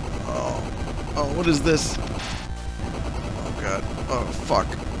 Oh, what is this? Oh god. Oh fuck.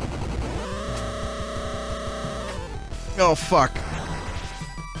 Oh fuck.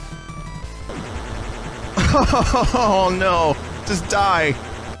 Oh no. Just die.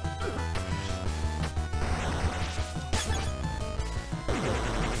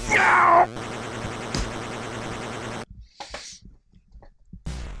 No!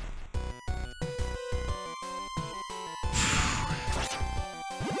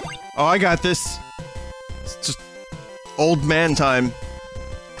 Oh, I got this. It's just old man time.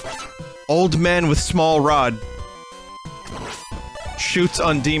 Old man with small rod. Shoots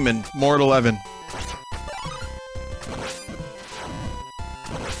on demon. More at 11.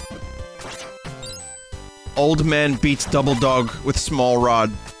 Old man beats double dog with small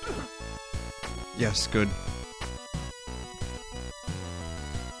rod. Yes, good.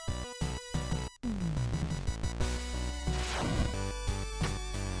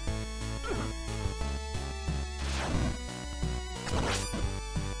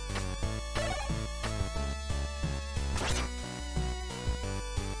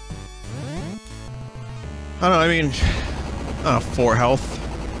 I don't know, I mean... 4 health.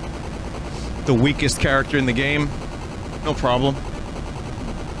 The weakest character in the game. No problem.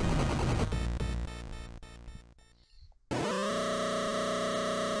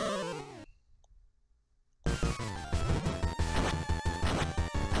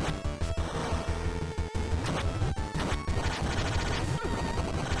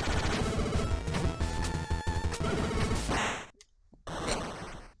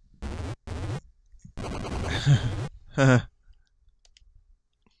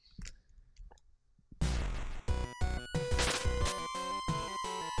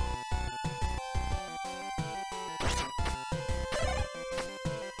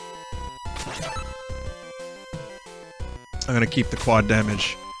 I'm gonna keep the quad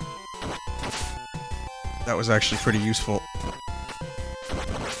damage. That was actually pretty useful.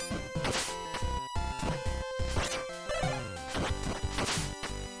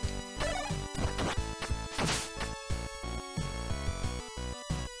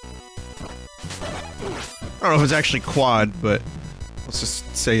 I don't know if it's actually quad, but let's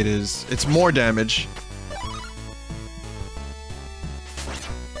just say it is. It's more damage.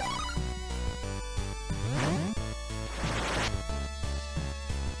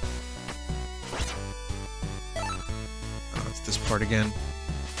 this part again.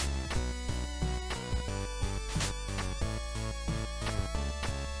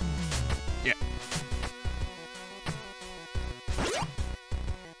 Yeah.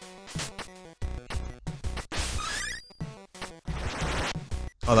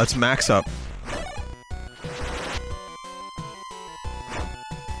 Oh, that's max up.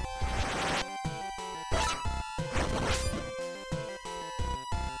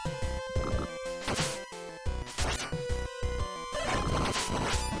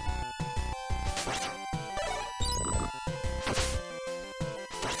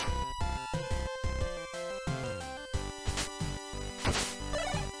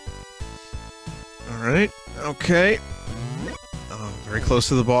 Alright, okay. Oh, very close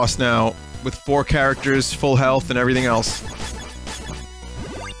to the boss now, with 4 characters, full health, and everything else.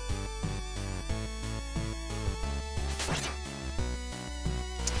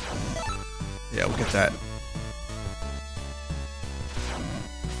 Yeah, we'll get that.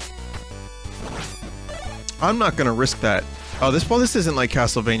 I'm not gonna risk that. Oh, this isn't like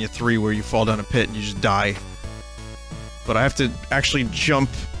Castlevania 3 where you fall down a pit and you just die. But I have to actually jump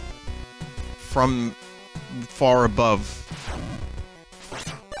from far above.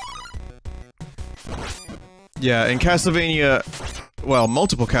 Yeah, in Castlevania, well,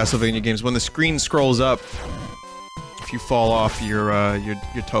 multiple Castlevania games, when the screen scrolls up, if you fall off, you're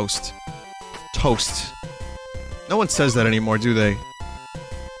toast. Toast. No one says that anymore, do they?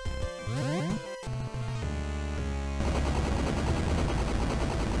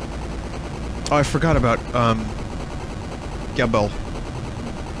 Oh, I forgot about, Gebel.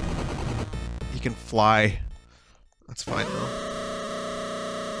 He can fly. That's fine, though.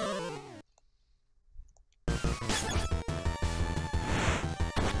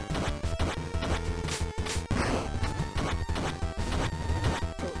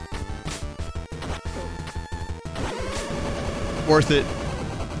 Worth it.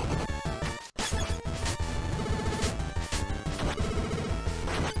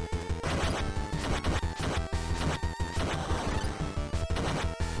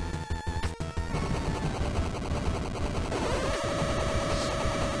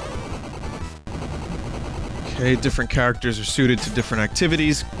 Okay, different characters are suited to different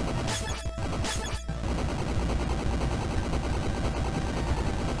activities.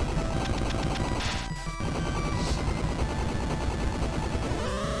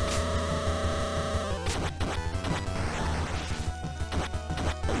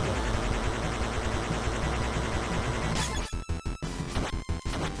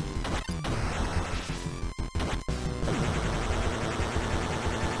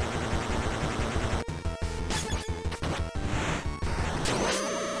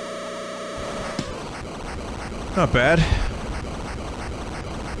 Not bad.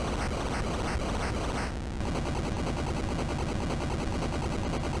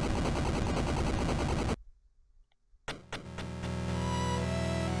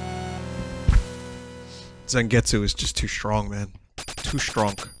 Zangetsu is just too strong, man. Too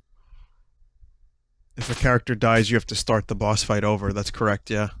strong. If a character dies, you have to start the boss fight over. That's correct,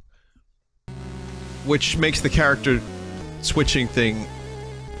 yeah. Which makes the character switching thing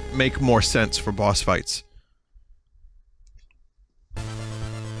make more sense for boss fights.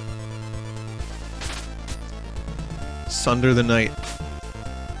 Sunder the Night.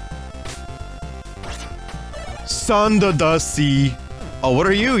 Sunder the Sea. Oh, what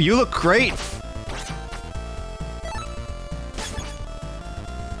are you? You look great!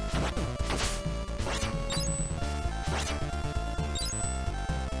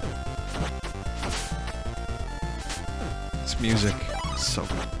 This music is so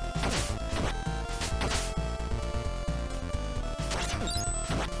good.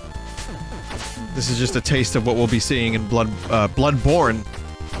 This is just a taste of what we'll be seeing in Bloodborne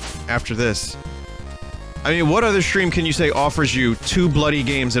after this. I mean, what other stream can you say offers you 2 bloody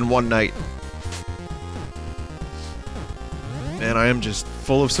games in one night? Man, I am just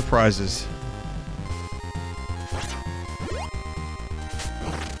full of surprises.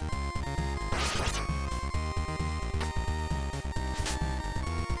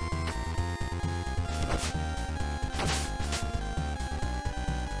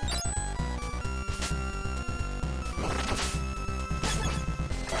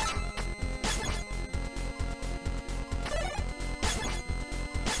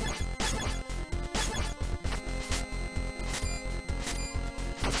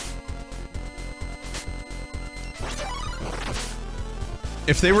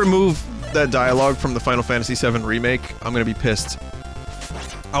 If they remove that dialogue from the Final Fantasy VII Remake, I'm gonna be pissed.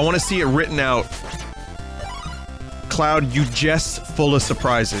 I want to see it written out. Cloud, you jest full of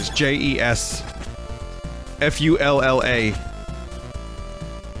surprises. J-E-S-F-U-L-L-A.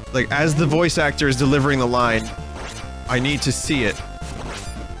 Like, as the voice actor is delivering the line, I need to see it.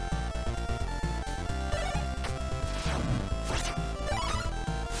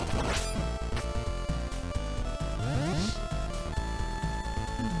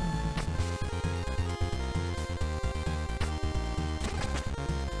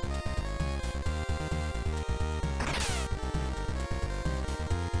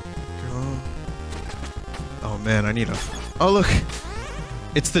 Oh man, I need a... Oh look!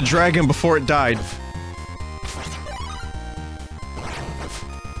 It's the dragon before it died.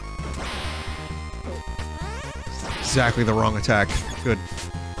 Exactly the wrong attack. Good.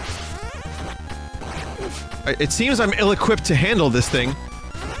 It seems I'm ill-equipped to handle this thing.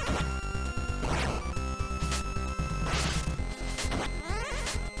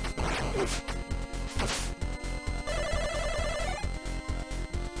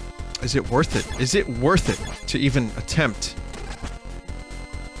 Is it worth it? Is it worth it to even attempt?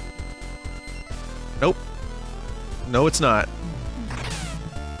 Nope. No, it's not.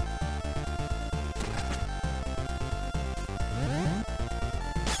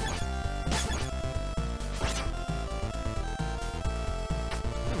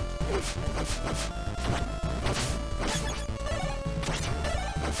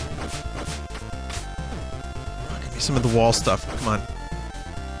 Give me some of the wall stuff. Come on.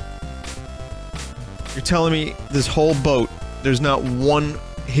 You're telling me this whole boat, there's not one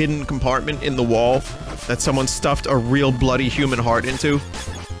hidden compartment in the wall that someone stuffed a real bloody human heart into?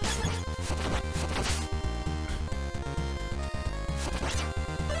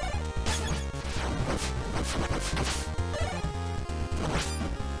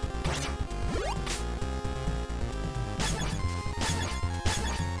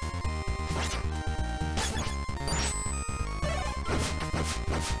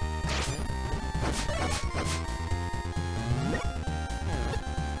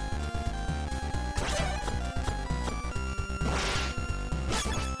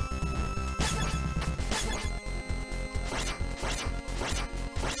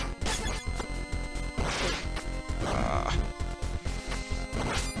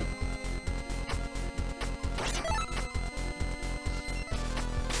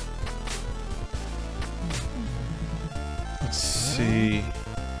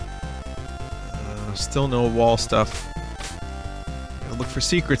 Still no wall stuff. Gotta look for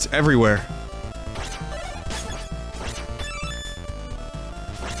secrets everywhere.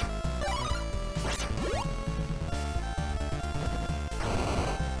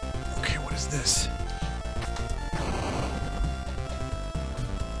 Okay, what is this?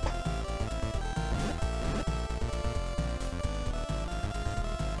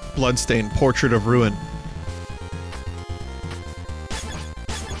 Bloodstained Portrait of Ruin.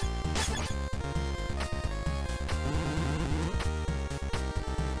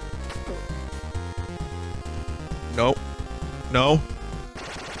 No. No.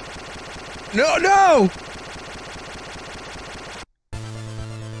 No, no!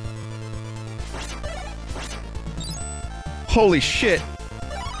 Holy shit.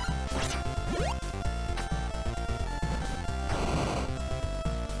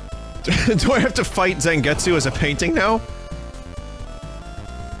 Do I have to fight Zangetsu as a painting now?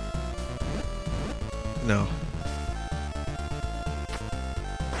 No.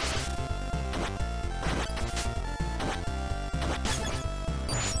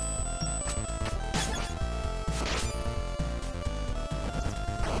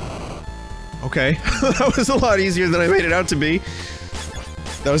 Okay, that was a lot easier than I made it out to be.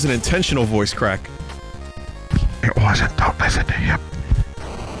 That was an intentional voice crack. It wasn't, don't listen to him.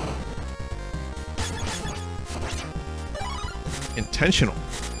 Intentional.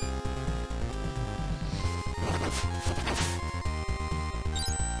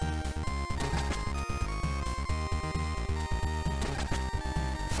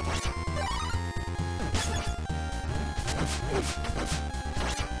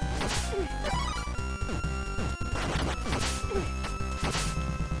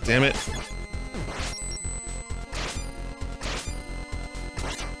 Damn it.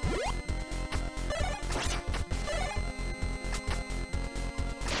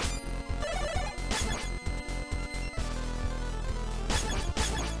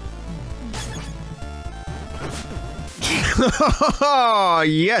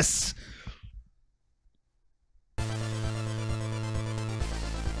 Yes.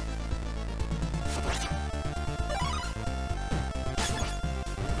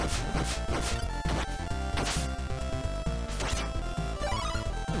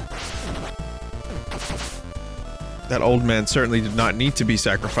 That old man certainly did not need to be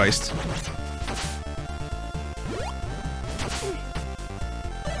sacrificed.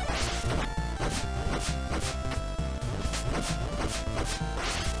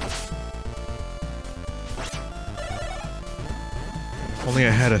 only I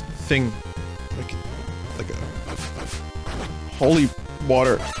had a thing, like a holy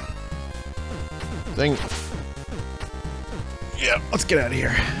water thing. Yeah, let's get out of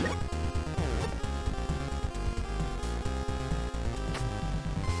here.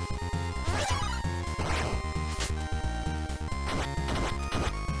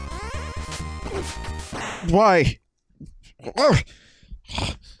 Why? Ugh.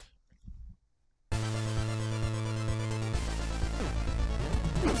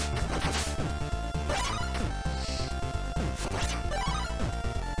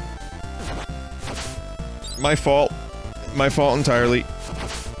 My fault. My fault entirely.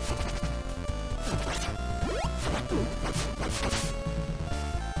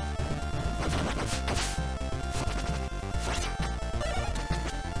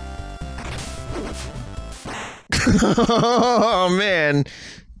 Oh, man.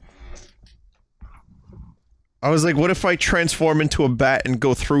 I was like, what if I transform into a bat and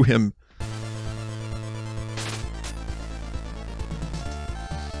go through him?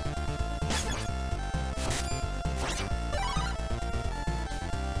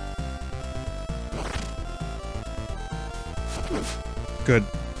 Good.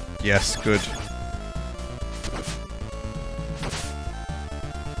 Yes, good.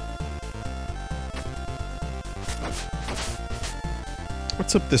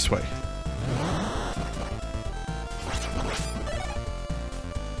 What's up this way?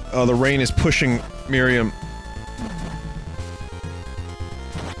 Oh, the rain is pushing Miriam.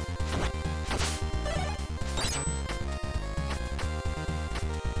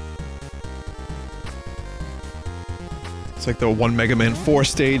 It's like the one Mega Man 4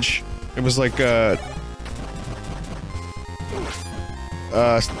 stage. It was like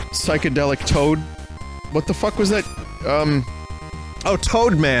psychedelic Toad. What the fuck was that? Oh,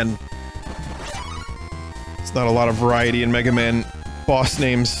 Toad Man. It's not a lot of variety in Mega Man boss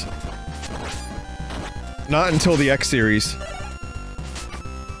names. Not until the X series.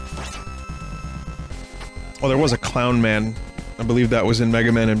 Oh, there was a Clown Man. I believe that was in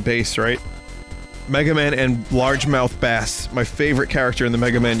Mega Man and Bass, right? Mega Man and Largemouth Bass, my favorite character in the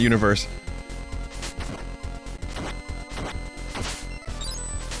Mega Man universe.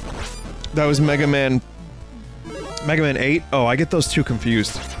 That was Mega Man 8? Oh, I get those two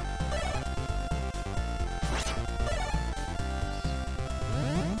confused.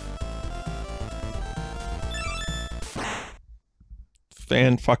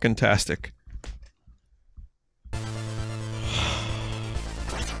 Fan-fucking-tastic.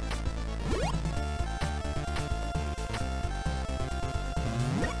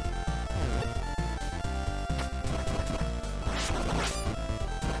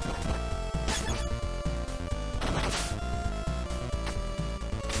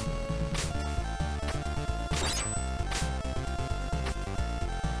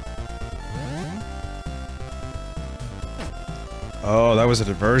 Oh, that was a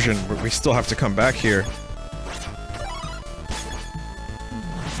diversion. We still have to come back here.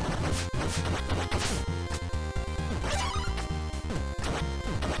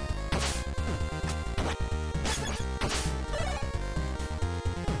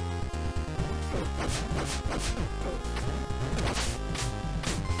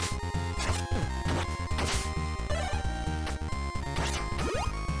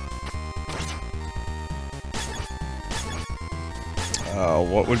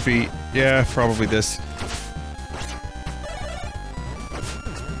 What would be... yeah, probably this.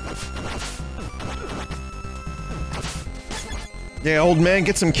 Yeah, old man,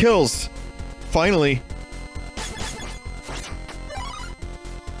 get some kills! Finally!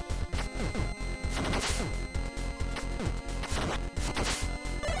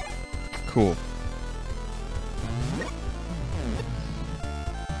 Cool.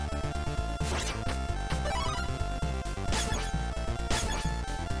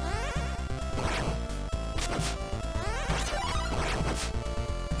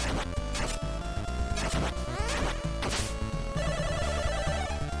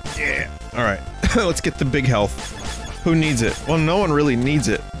 Yeah. Alright. Let's get the big health. Who needs it? Well, no one really needs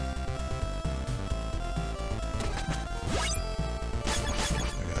it.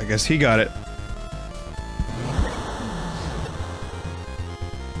 I guess he got it.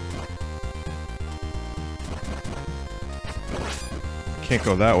 Can't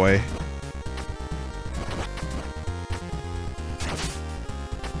go that way.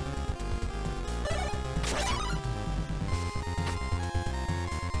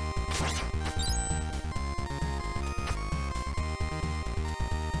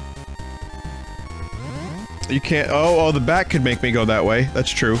 You can't- oh, the bat could make me go that way. That's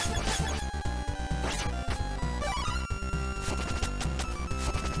true.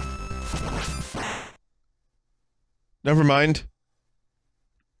 Never mind.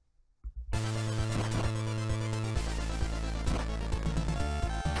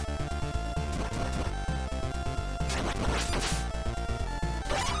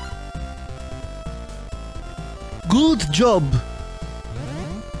 Good job!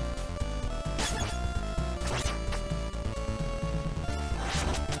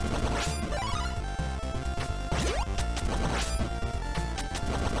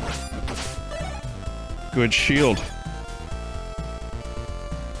 Good shield.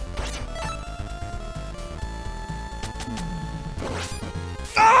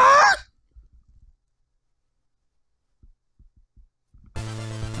 Ah!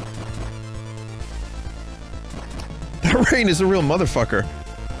 That rain is a real motherfucker.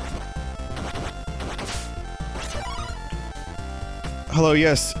 Hello,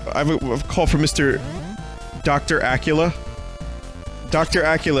 yes. I have a call from Mr. Dr. Acula. Dr.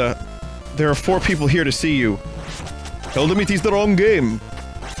 Acula, there are 4 people here to see you. Tell them it is the wrong game.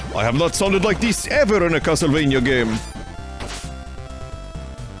 I have not sounded like this ever in a Castlevania game.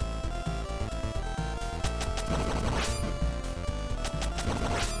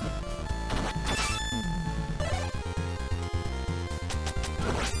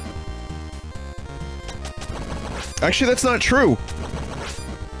 Actually, that's not true.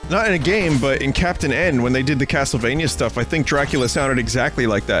 Not in a game, but in Captain N, when they did the Castlevania stuff, I think Dracula sounded exactly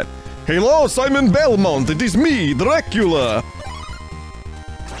like that. Hello, Simon Belmont, it is me, Dracula!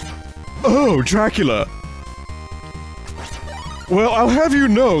 Oh, Dracula. Well, I'll have you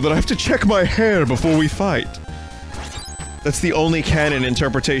know that I have to check my hair before we fight. That's the only canon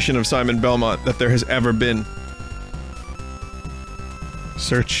interpretation of Simon Belmont that there has ever been.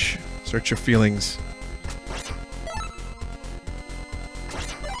 Search your feelings.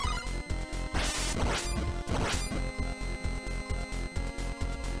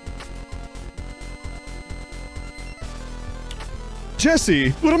 Jesse,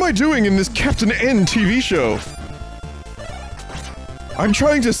 what am I doing in this Captain N TV show? I'm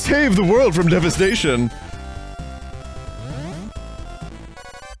trying to save the world from devastation.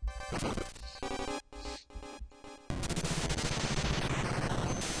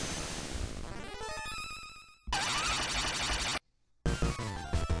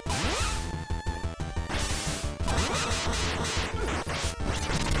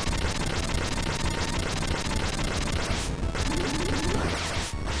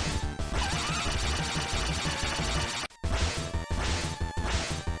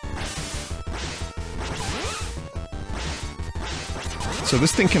 So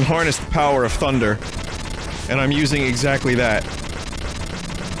this thing can harness the power of thunder, and I'm using exactly that.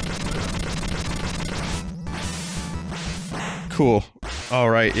 Cool.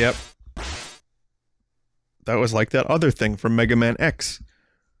 Alright, yep. That was like that other thing from Mega Man X.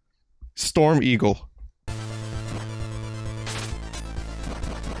 Storm Eagle.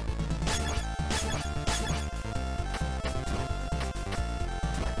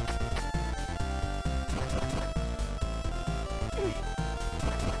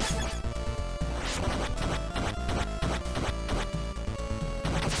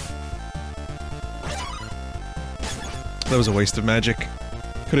 That was a waste of magic.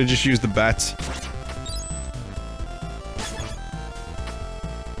 Could have just used the bats.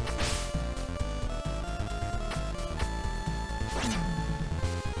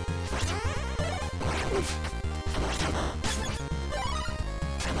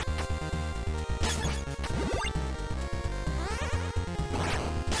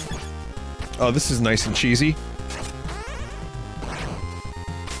 Oh, this is nice and cheesy.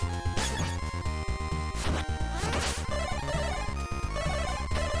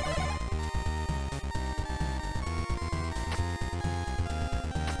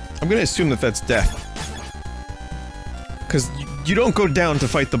 I'm gonna assume that that's death. Because you don't go down to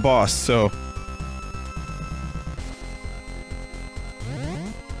fight the boss, so...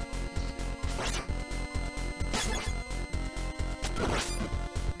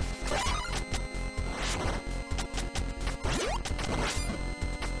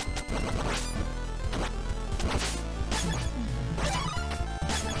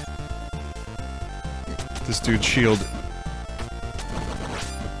 This dude's shield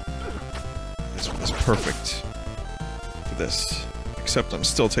is perfect for this. Except I'm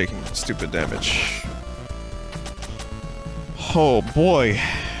still taking stupid damage. Oh boy.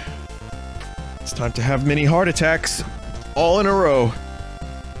 It's time to have mini heart attacks. All in a row.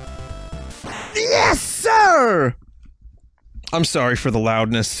 Yes, sir! I'm sorry for the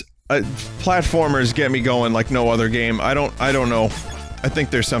loudness. Platformers get me going like no other game. I don't know. I think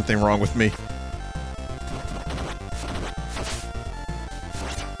there's something wrong with me.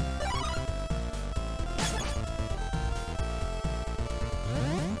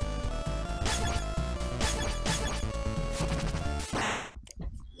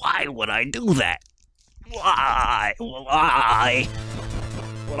 would I do that? Why? Why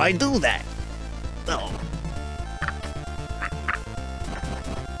would I do that? No.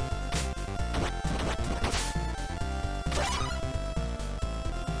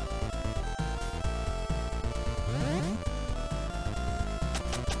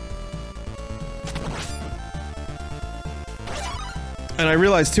 And I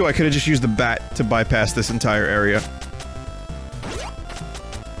realized too, I could have just used the bat to bypass this entire area.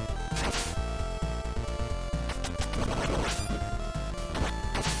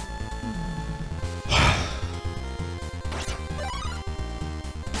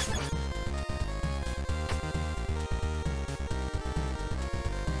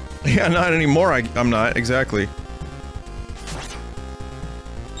 Yeah, not anymore, I'm not, exactly.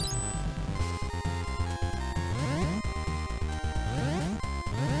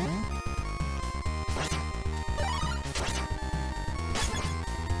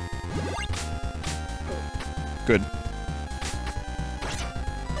 Good.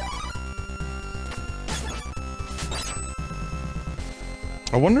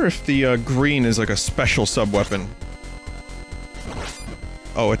 I wonder if the, green is like a special sub-weapon.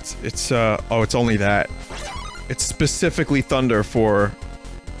 Oh, it's only that. It's specifically Thunder for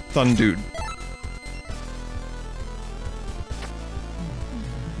Thundude.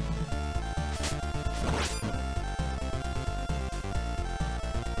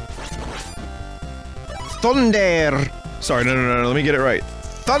 Thunder! Sorry, no, let me get it right.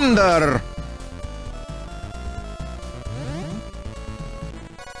 Thunder!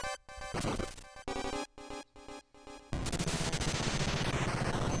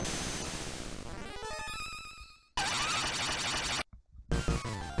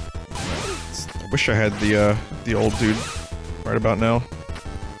 Wish I had the old dude right about now.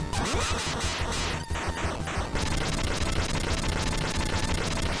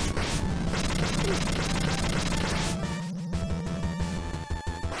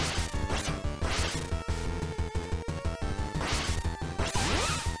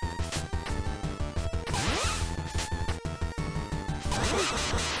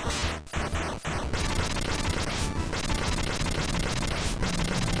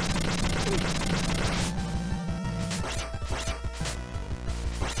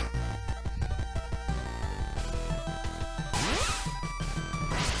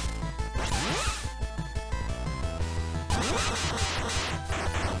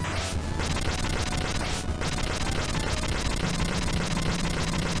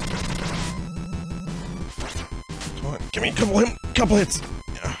 Give me a couple hits.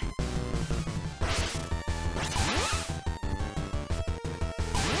 Yeah.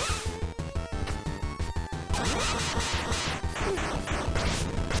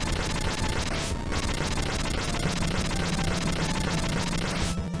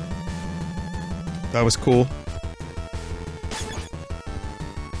 That was cool.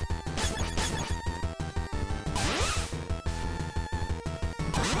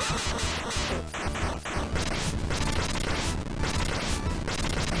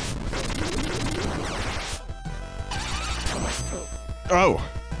 Oh.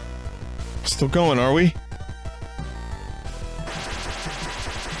 Still going, are we?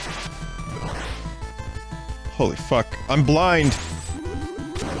 Holy fuck. I'm blind.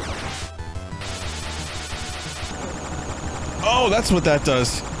 Oh, that's what that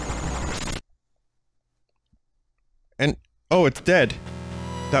does. And, oh, it's dead.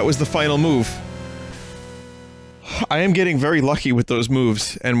 That was the final move. I am getting very lucky with those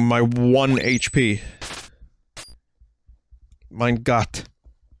moves and my 1 HP. Mein Gott.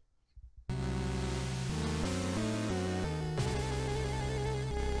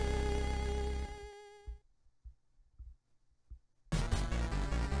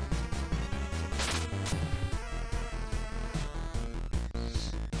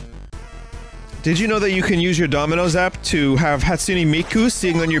 Did you know that you can use your Domino's app to have Hatsune Miku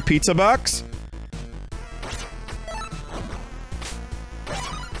sing on your pizza box?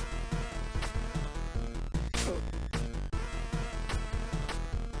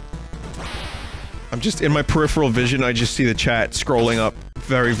 I'm just in my peripheral vision, I just see the chat scrolling up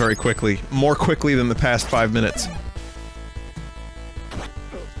very, very quickly. More quickly than the past 5 minutes.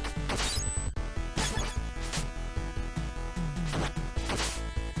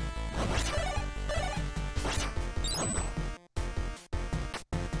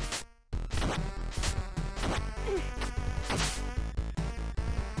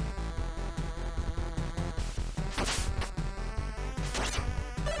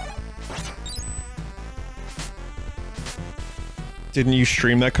 Didn't you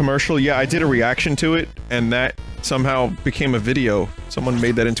stream that commercial? Yeah, I did a reaction to it, and that somehow became a video. Someone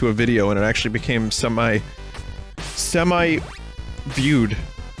made that into a video and it actually became semi-viewed.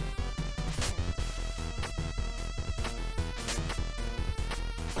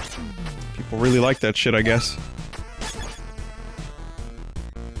 People really like that shit, I guess.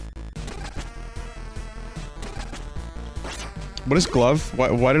 What is glove?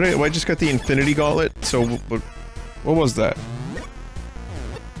 Why did I just got the infinity gauntlet? So, what was that?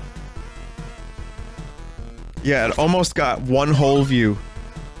 Yeah, it almost got one whole view.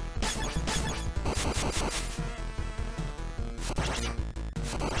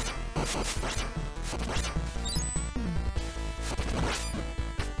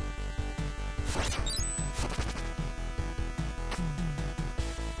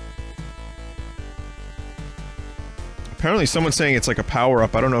 Apparently someone's saying it's like a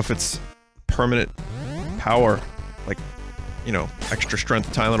power-up. I don't know if it's permanent power. Like, you know, extra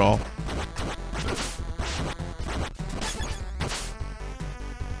strength Tylenol.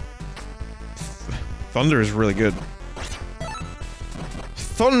 Thunder is really good.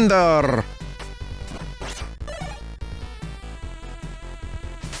 Thunder!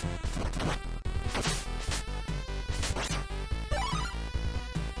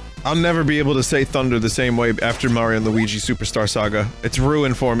 I'll never be able to say thunder the same way after Mario & Luigi Superstar Saga. It's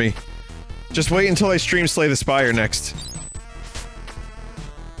ruined for me. Just wait until I stream Slay the Spire next.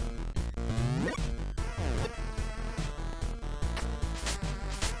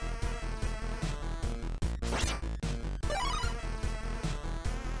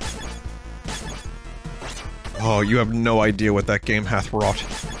 Oh, you have no idea what that game hath wrought.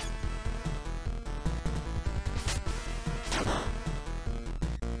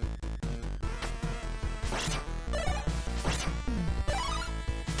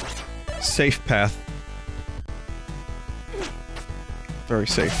 Safe path. Very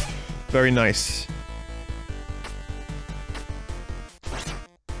safe. Very nice.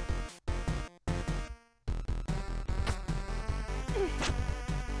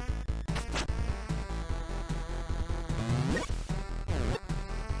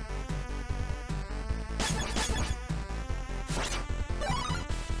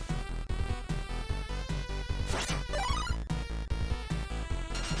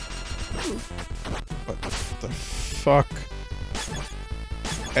 What the fuck?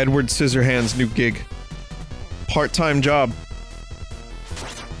 Edward Scissorhands' new gig. Part-time job.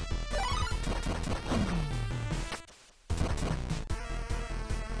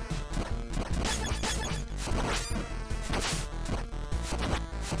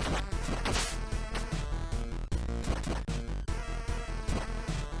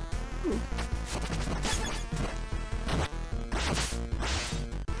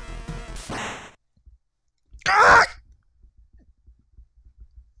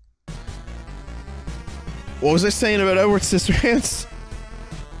 What was I saying about Edward Scissorhands?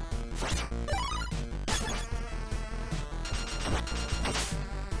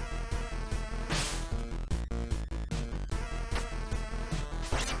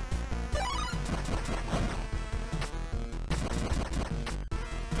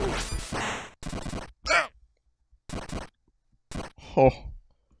 Oh.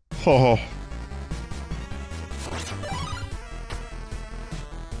 Oh.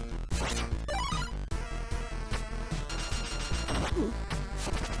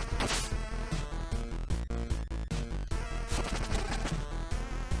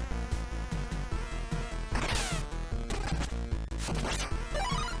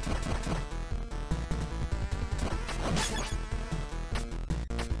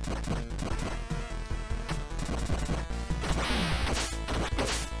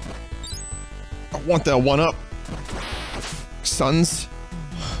 I want that one up. Sons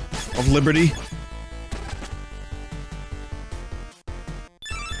of Liberty.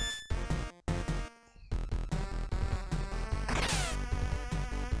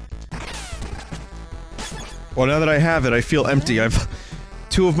 Well, now that I have it, I feel empty.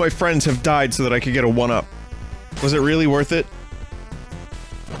 Two of my friends have died so that I could get a one-up. Was it really worth it?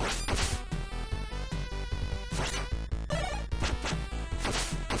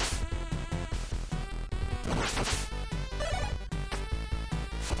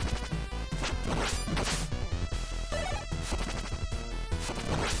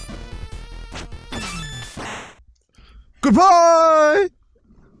 Goodbye!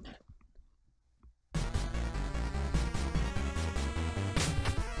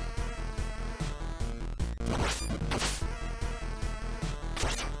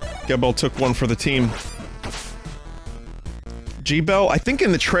 Gebel took one for the team. G-Bell? I think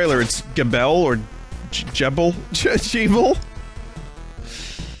in the trailer it's Gebel or Jebel? Jebel?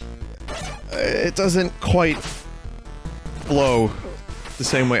 It doesn't quite flow the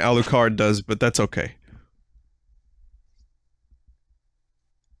same way Alucard does, but that's okay.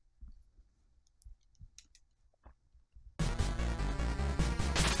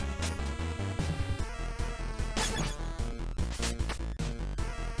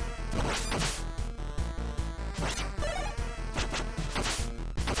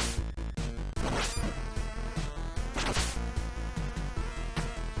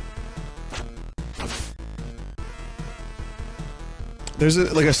 There's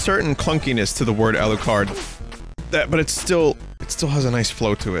like a certain clunkiness to the word Alucard, but it still has a nice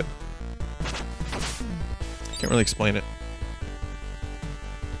flow to it. Can't really explain it.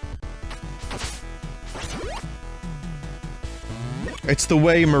 It's the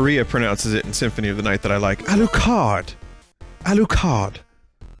way Maria pronounces it in Symphony of the Night that I like. Alucard! Alucard!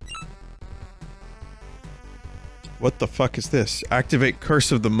 What the fuck is this? Activate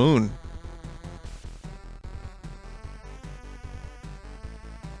Curse of the Moon.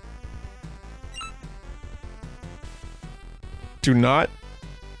 Do not.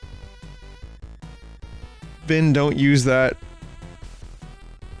 Vin, don't use that.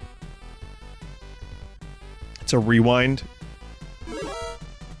 It's a rewind.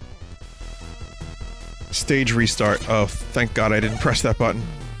 Stage restart. Oh, thank God I didn't press that button.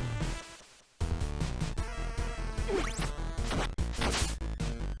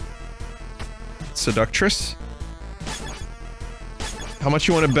 Seductress? How much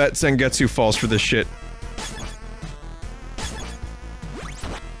you want to bet Zangetsu falls for this shit?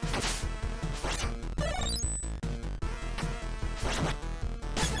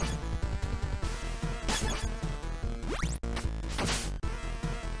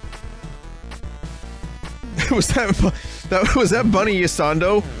 Was that Bunny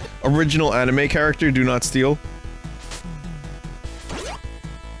Yasando? Original anime character, do not steal?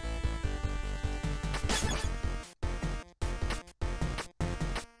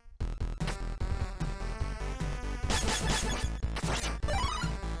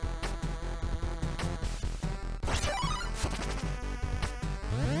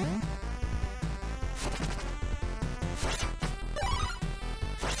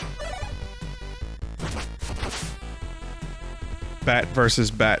 Bat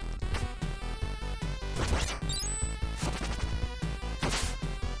versus bat.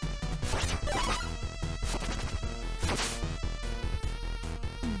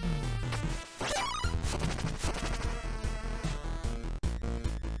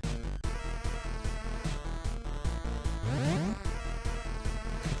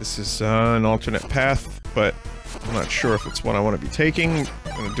 This is an alternate path, but I'm not sure if it's one I want to be taking.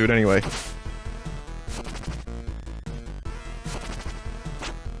 I'm gonna do it anyway.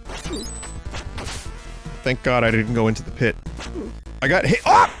 Thank God I didn't go into the pit. I got hit.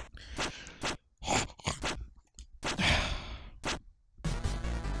 Oh!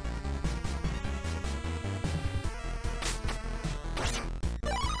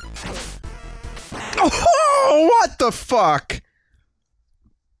 Oh, what the fuck?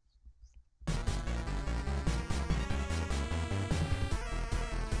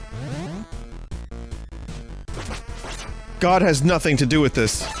 God has nothing to do with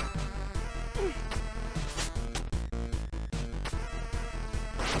this.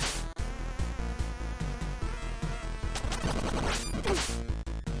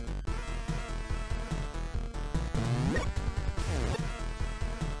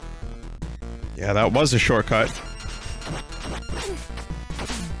 Yeah, that was a shortcut.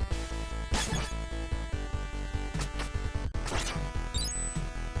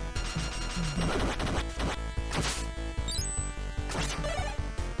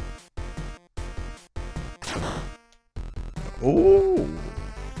 Oh,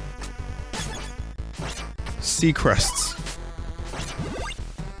 sea crests.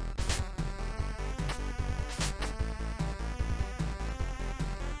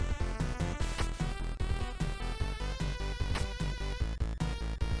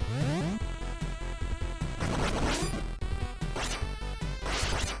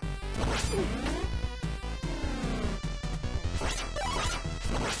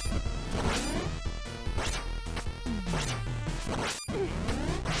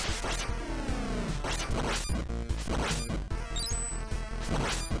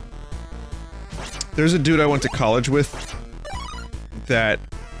 There's a dude I went to college with that,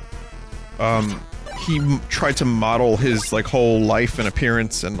 he tried to model his, like, whole life and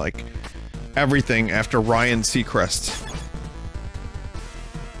appearance and, like, everything after Ryan Seacrest.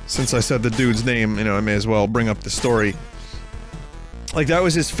 Since I said the dude's name, you know, I may as well bring up the story. Like, that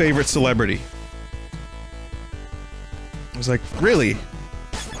was his favorite celebrity. I was like, really?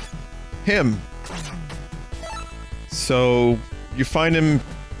 Him? So, you find him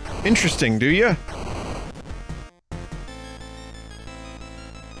interesting, do you?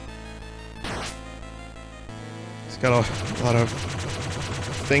 He's got a lot of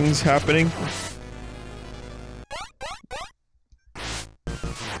things happening.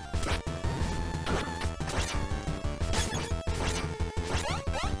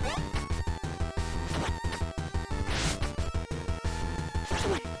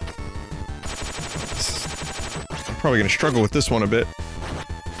 Probably gonna struggle with this one a bit.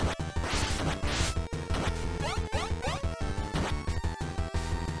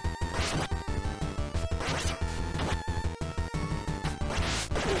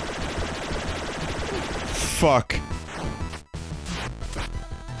 Fuck.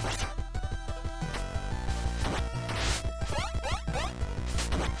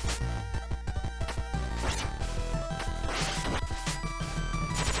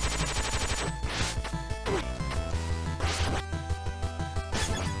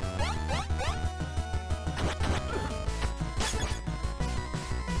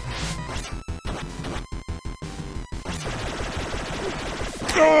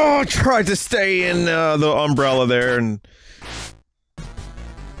 Oh, tried to stay in the umbrella there and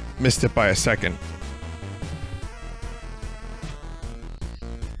missed it by a second.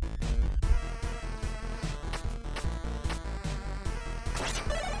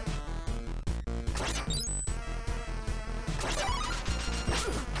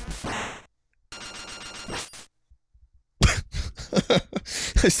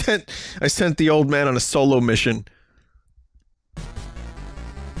 I sent the old man on a solo mission.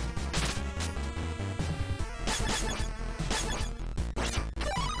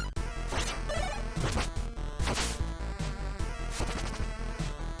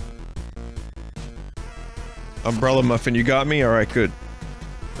 Umbrella Muffin, you got me? Alright, good.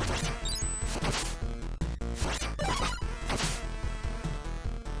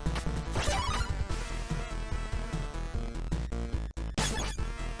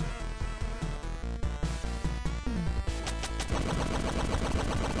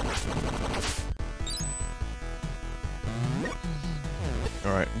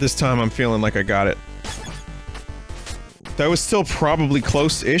 Alright, this time I'm feeling like I got it. That was still probably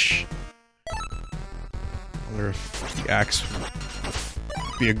close-ish. I wonder if the axe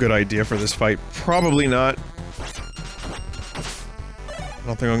would be a good idea for this fight. Probably not. I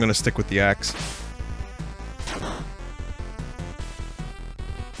don't think I'm gonna stick with the axe.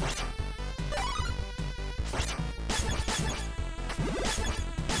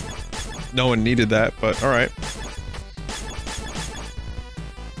 No one needed that, but alright.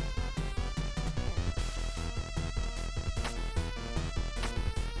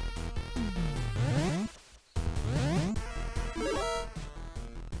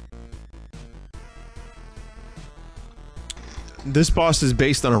 This boss is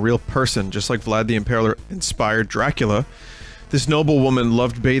based on a real person, just like Vlad the Impaler-inspired Dracula. This noble woman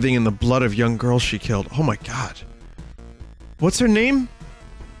loved bathing in the blood of young girls she killed. Oh my god. What's her name?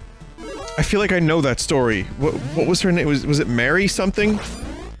 I feel like I know that story. What was her name? Was it Mary something?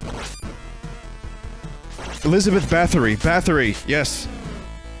 Elizabeth Bathory. Bathory, yes.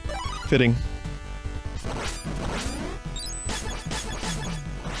 Fitting.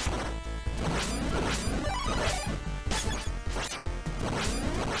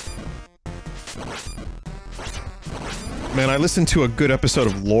 Man, I listened to a good episode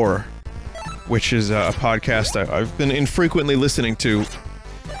of Lore, which is a podcast I've been infrequently listening to,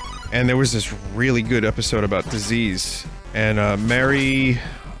 and there was this really good episode about disease, and Mary...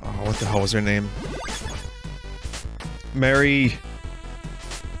 oh, what the hell was her name? Mary...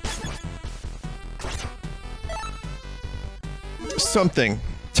 something.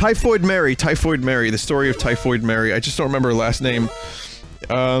 Typhoid Mary, the story of Typhoid Mary. I just don't remember her last name.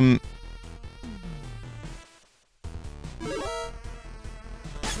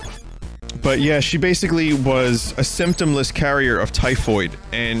 But yeah, she basically was a symptomless carrier of typhoid,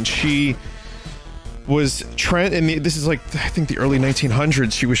 and she was this is like, I think the early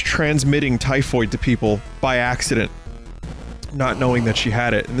 1900s, she was transmitting typhoid to people by accident, not knowing that she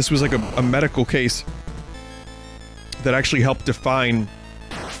had it. And this was like a medical case that actually helped define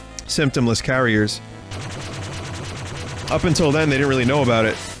symptomless carriers. Up until then, they didn't really know about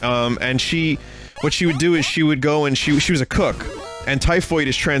it. And what she would do is she would go and she was a cook. And typhoid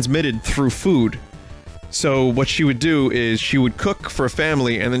is transmitted through food. So what she would do is she would cook for a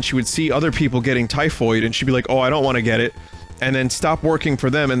family, and then she would see other people getting typhoid, and she'd be like, oh, I don't want to get it. And then stop working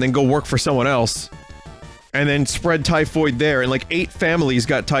for them, and then go work for someone else. And then spread typhoid there, and like 8 families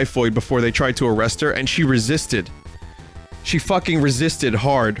got typhoid before they tried to arrest her, and she resisted. She fucking resisted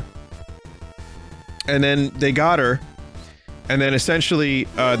hard. And then they got her, and then essentially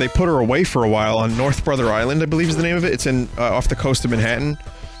they put her away for a while on North Brother Island, I believe is the name of it. It's in off the coast of Manhattan.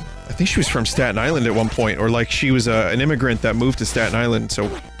 I think she was from Staten Island at one point, or like she was an immigrant that moved to Staten Island, so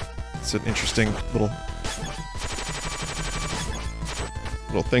it's an interesting little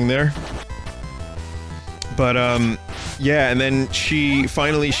thing there. But yeah, and then she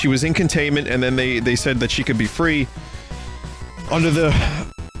was in containment, and then they said that she could be free under the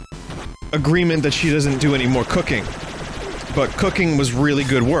agreement that she doesn't do any more cooking. But cooking was really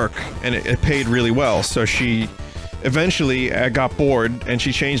good work, and it paid really well, so she eventually got bored, and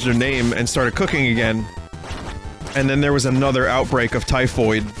she changed her name and started cooking again. And then there was another outbreak of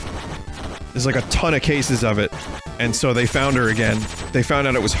typhoid. There's like a ton of cases of it, and so they found her again. They found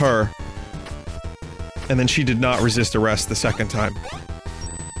out it was her. And then she did not resist arrest the second time.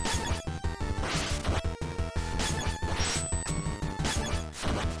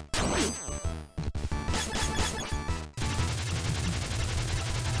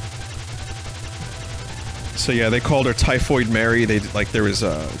 So yeah, they called her Typhoid Mary. They like there was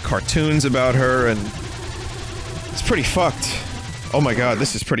cartoons about her, and it's pretty fucked. Oh my god,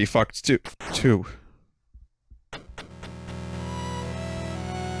 this is pretty fucked too.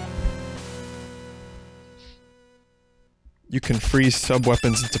 You can freeze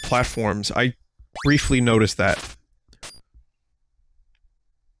sub-weapons into platforms. I briefly noticed that.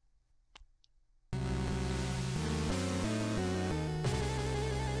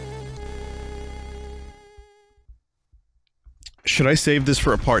 Should I save this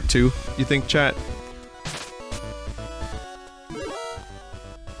for a part 2, you think, chat?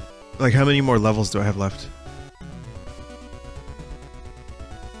 Like, how many more levels do I have left?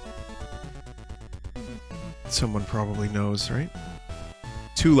 Someone probably knows, right?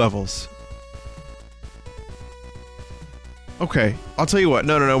 2 levels. Okay, I'll tell you what.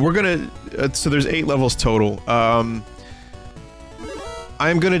 No, we're gonna... so there's 8 levels total. I'm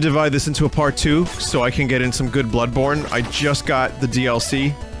gonna divide this into a part 2, so I can get in some good Bloodborne. I just got the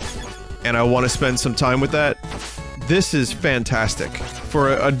DLC, and I want to spend some time with that. This is fantastic.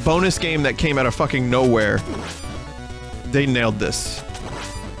 For a bonus game that came out of fucking nowhere, they nailed this.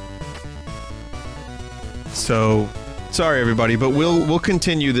 So, sorry everybody, but we'll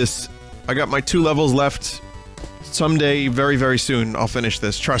continue this. I got my 2 levels left. Someday, very, very soon, I'll finish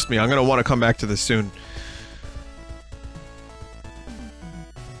this. Trust me, I'm gonna want to come back to this soon.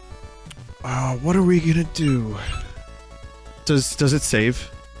 What are we gonna do? Does it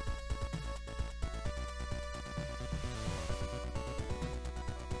save?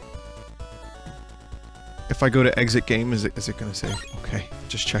 If I go to exit game, is it gonna save? Okay,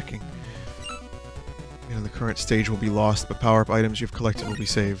 just checking. You know, the current stage will be lost, but power-up items you've collected will be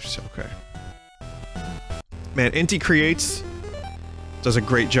saved, so okay. Man, Inti Creates does a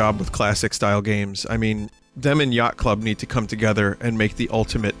great job with classic-style games. I mean, them and Yacht Club need to come together and make the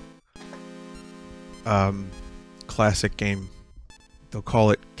ultimate classic game. They'll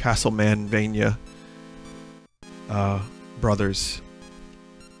call it Castlevania Brothers.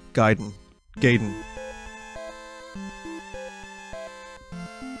 Gaiden.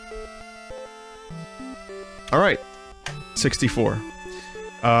 Alright. 64.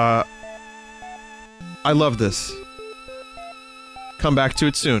 I love this. Come back to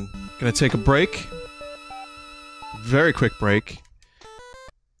it soon. Gonna take a break. Very quick break.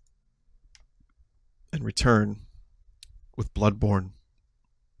 And return with Bloodborne.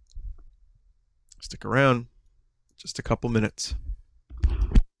 Stick around. Just a couple minutes.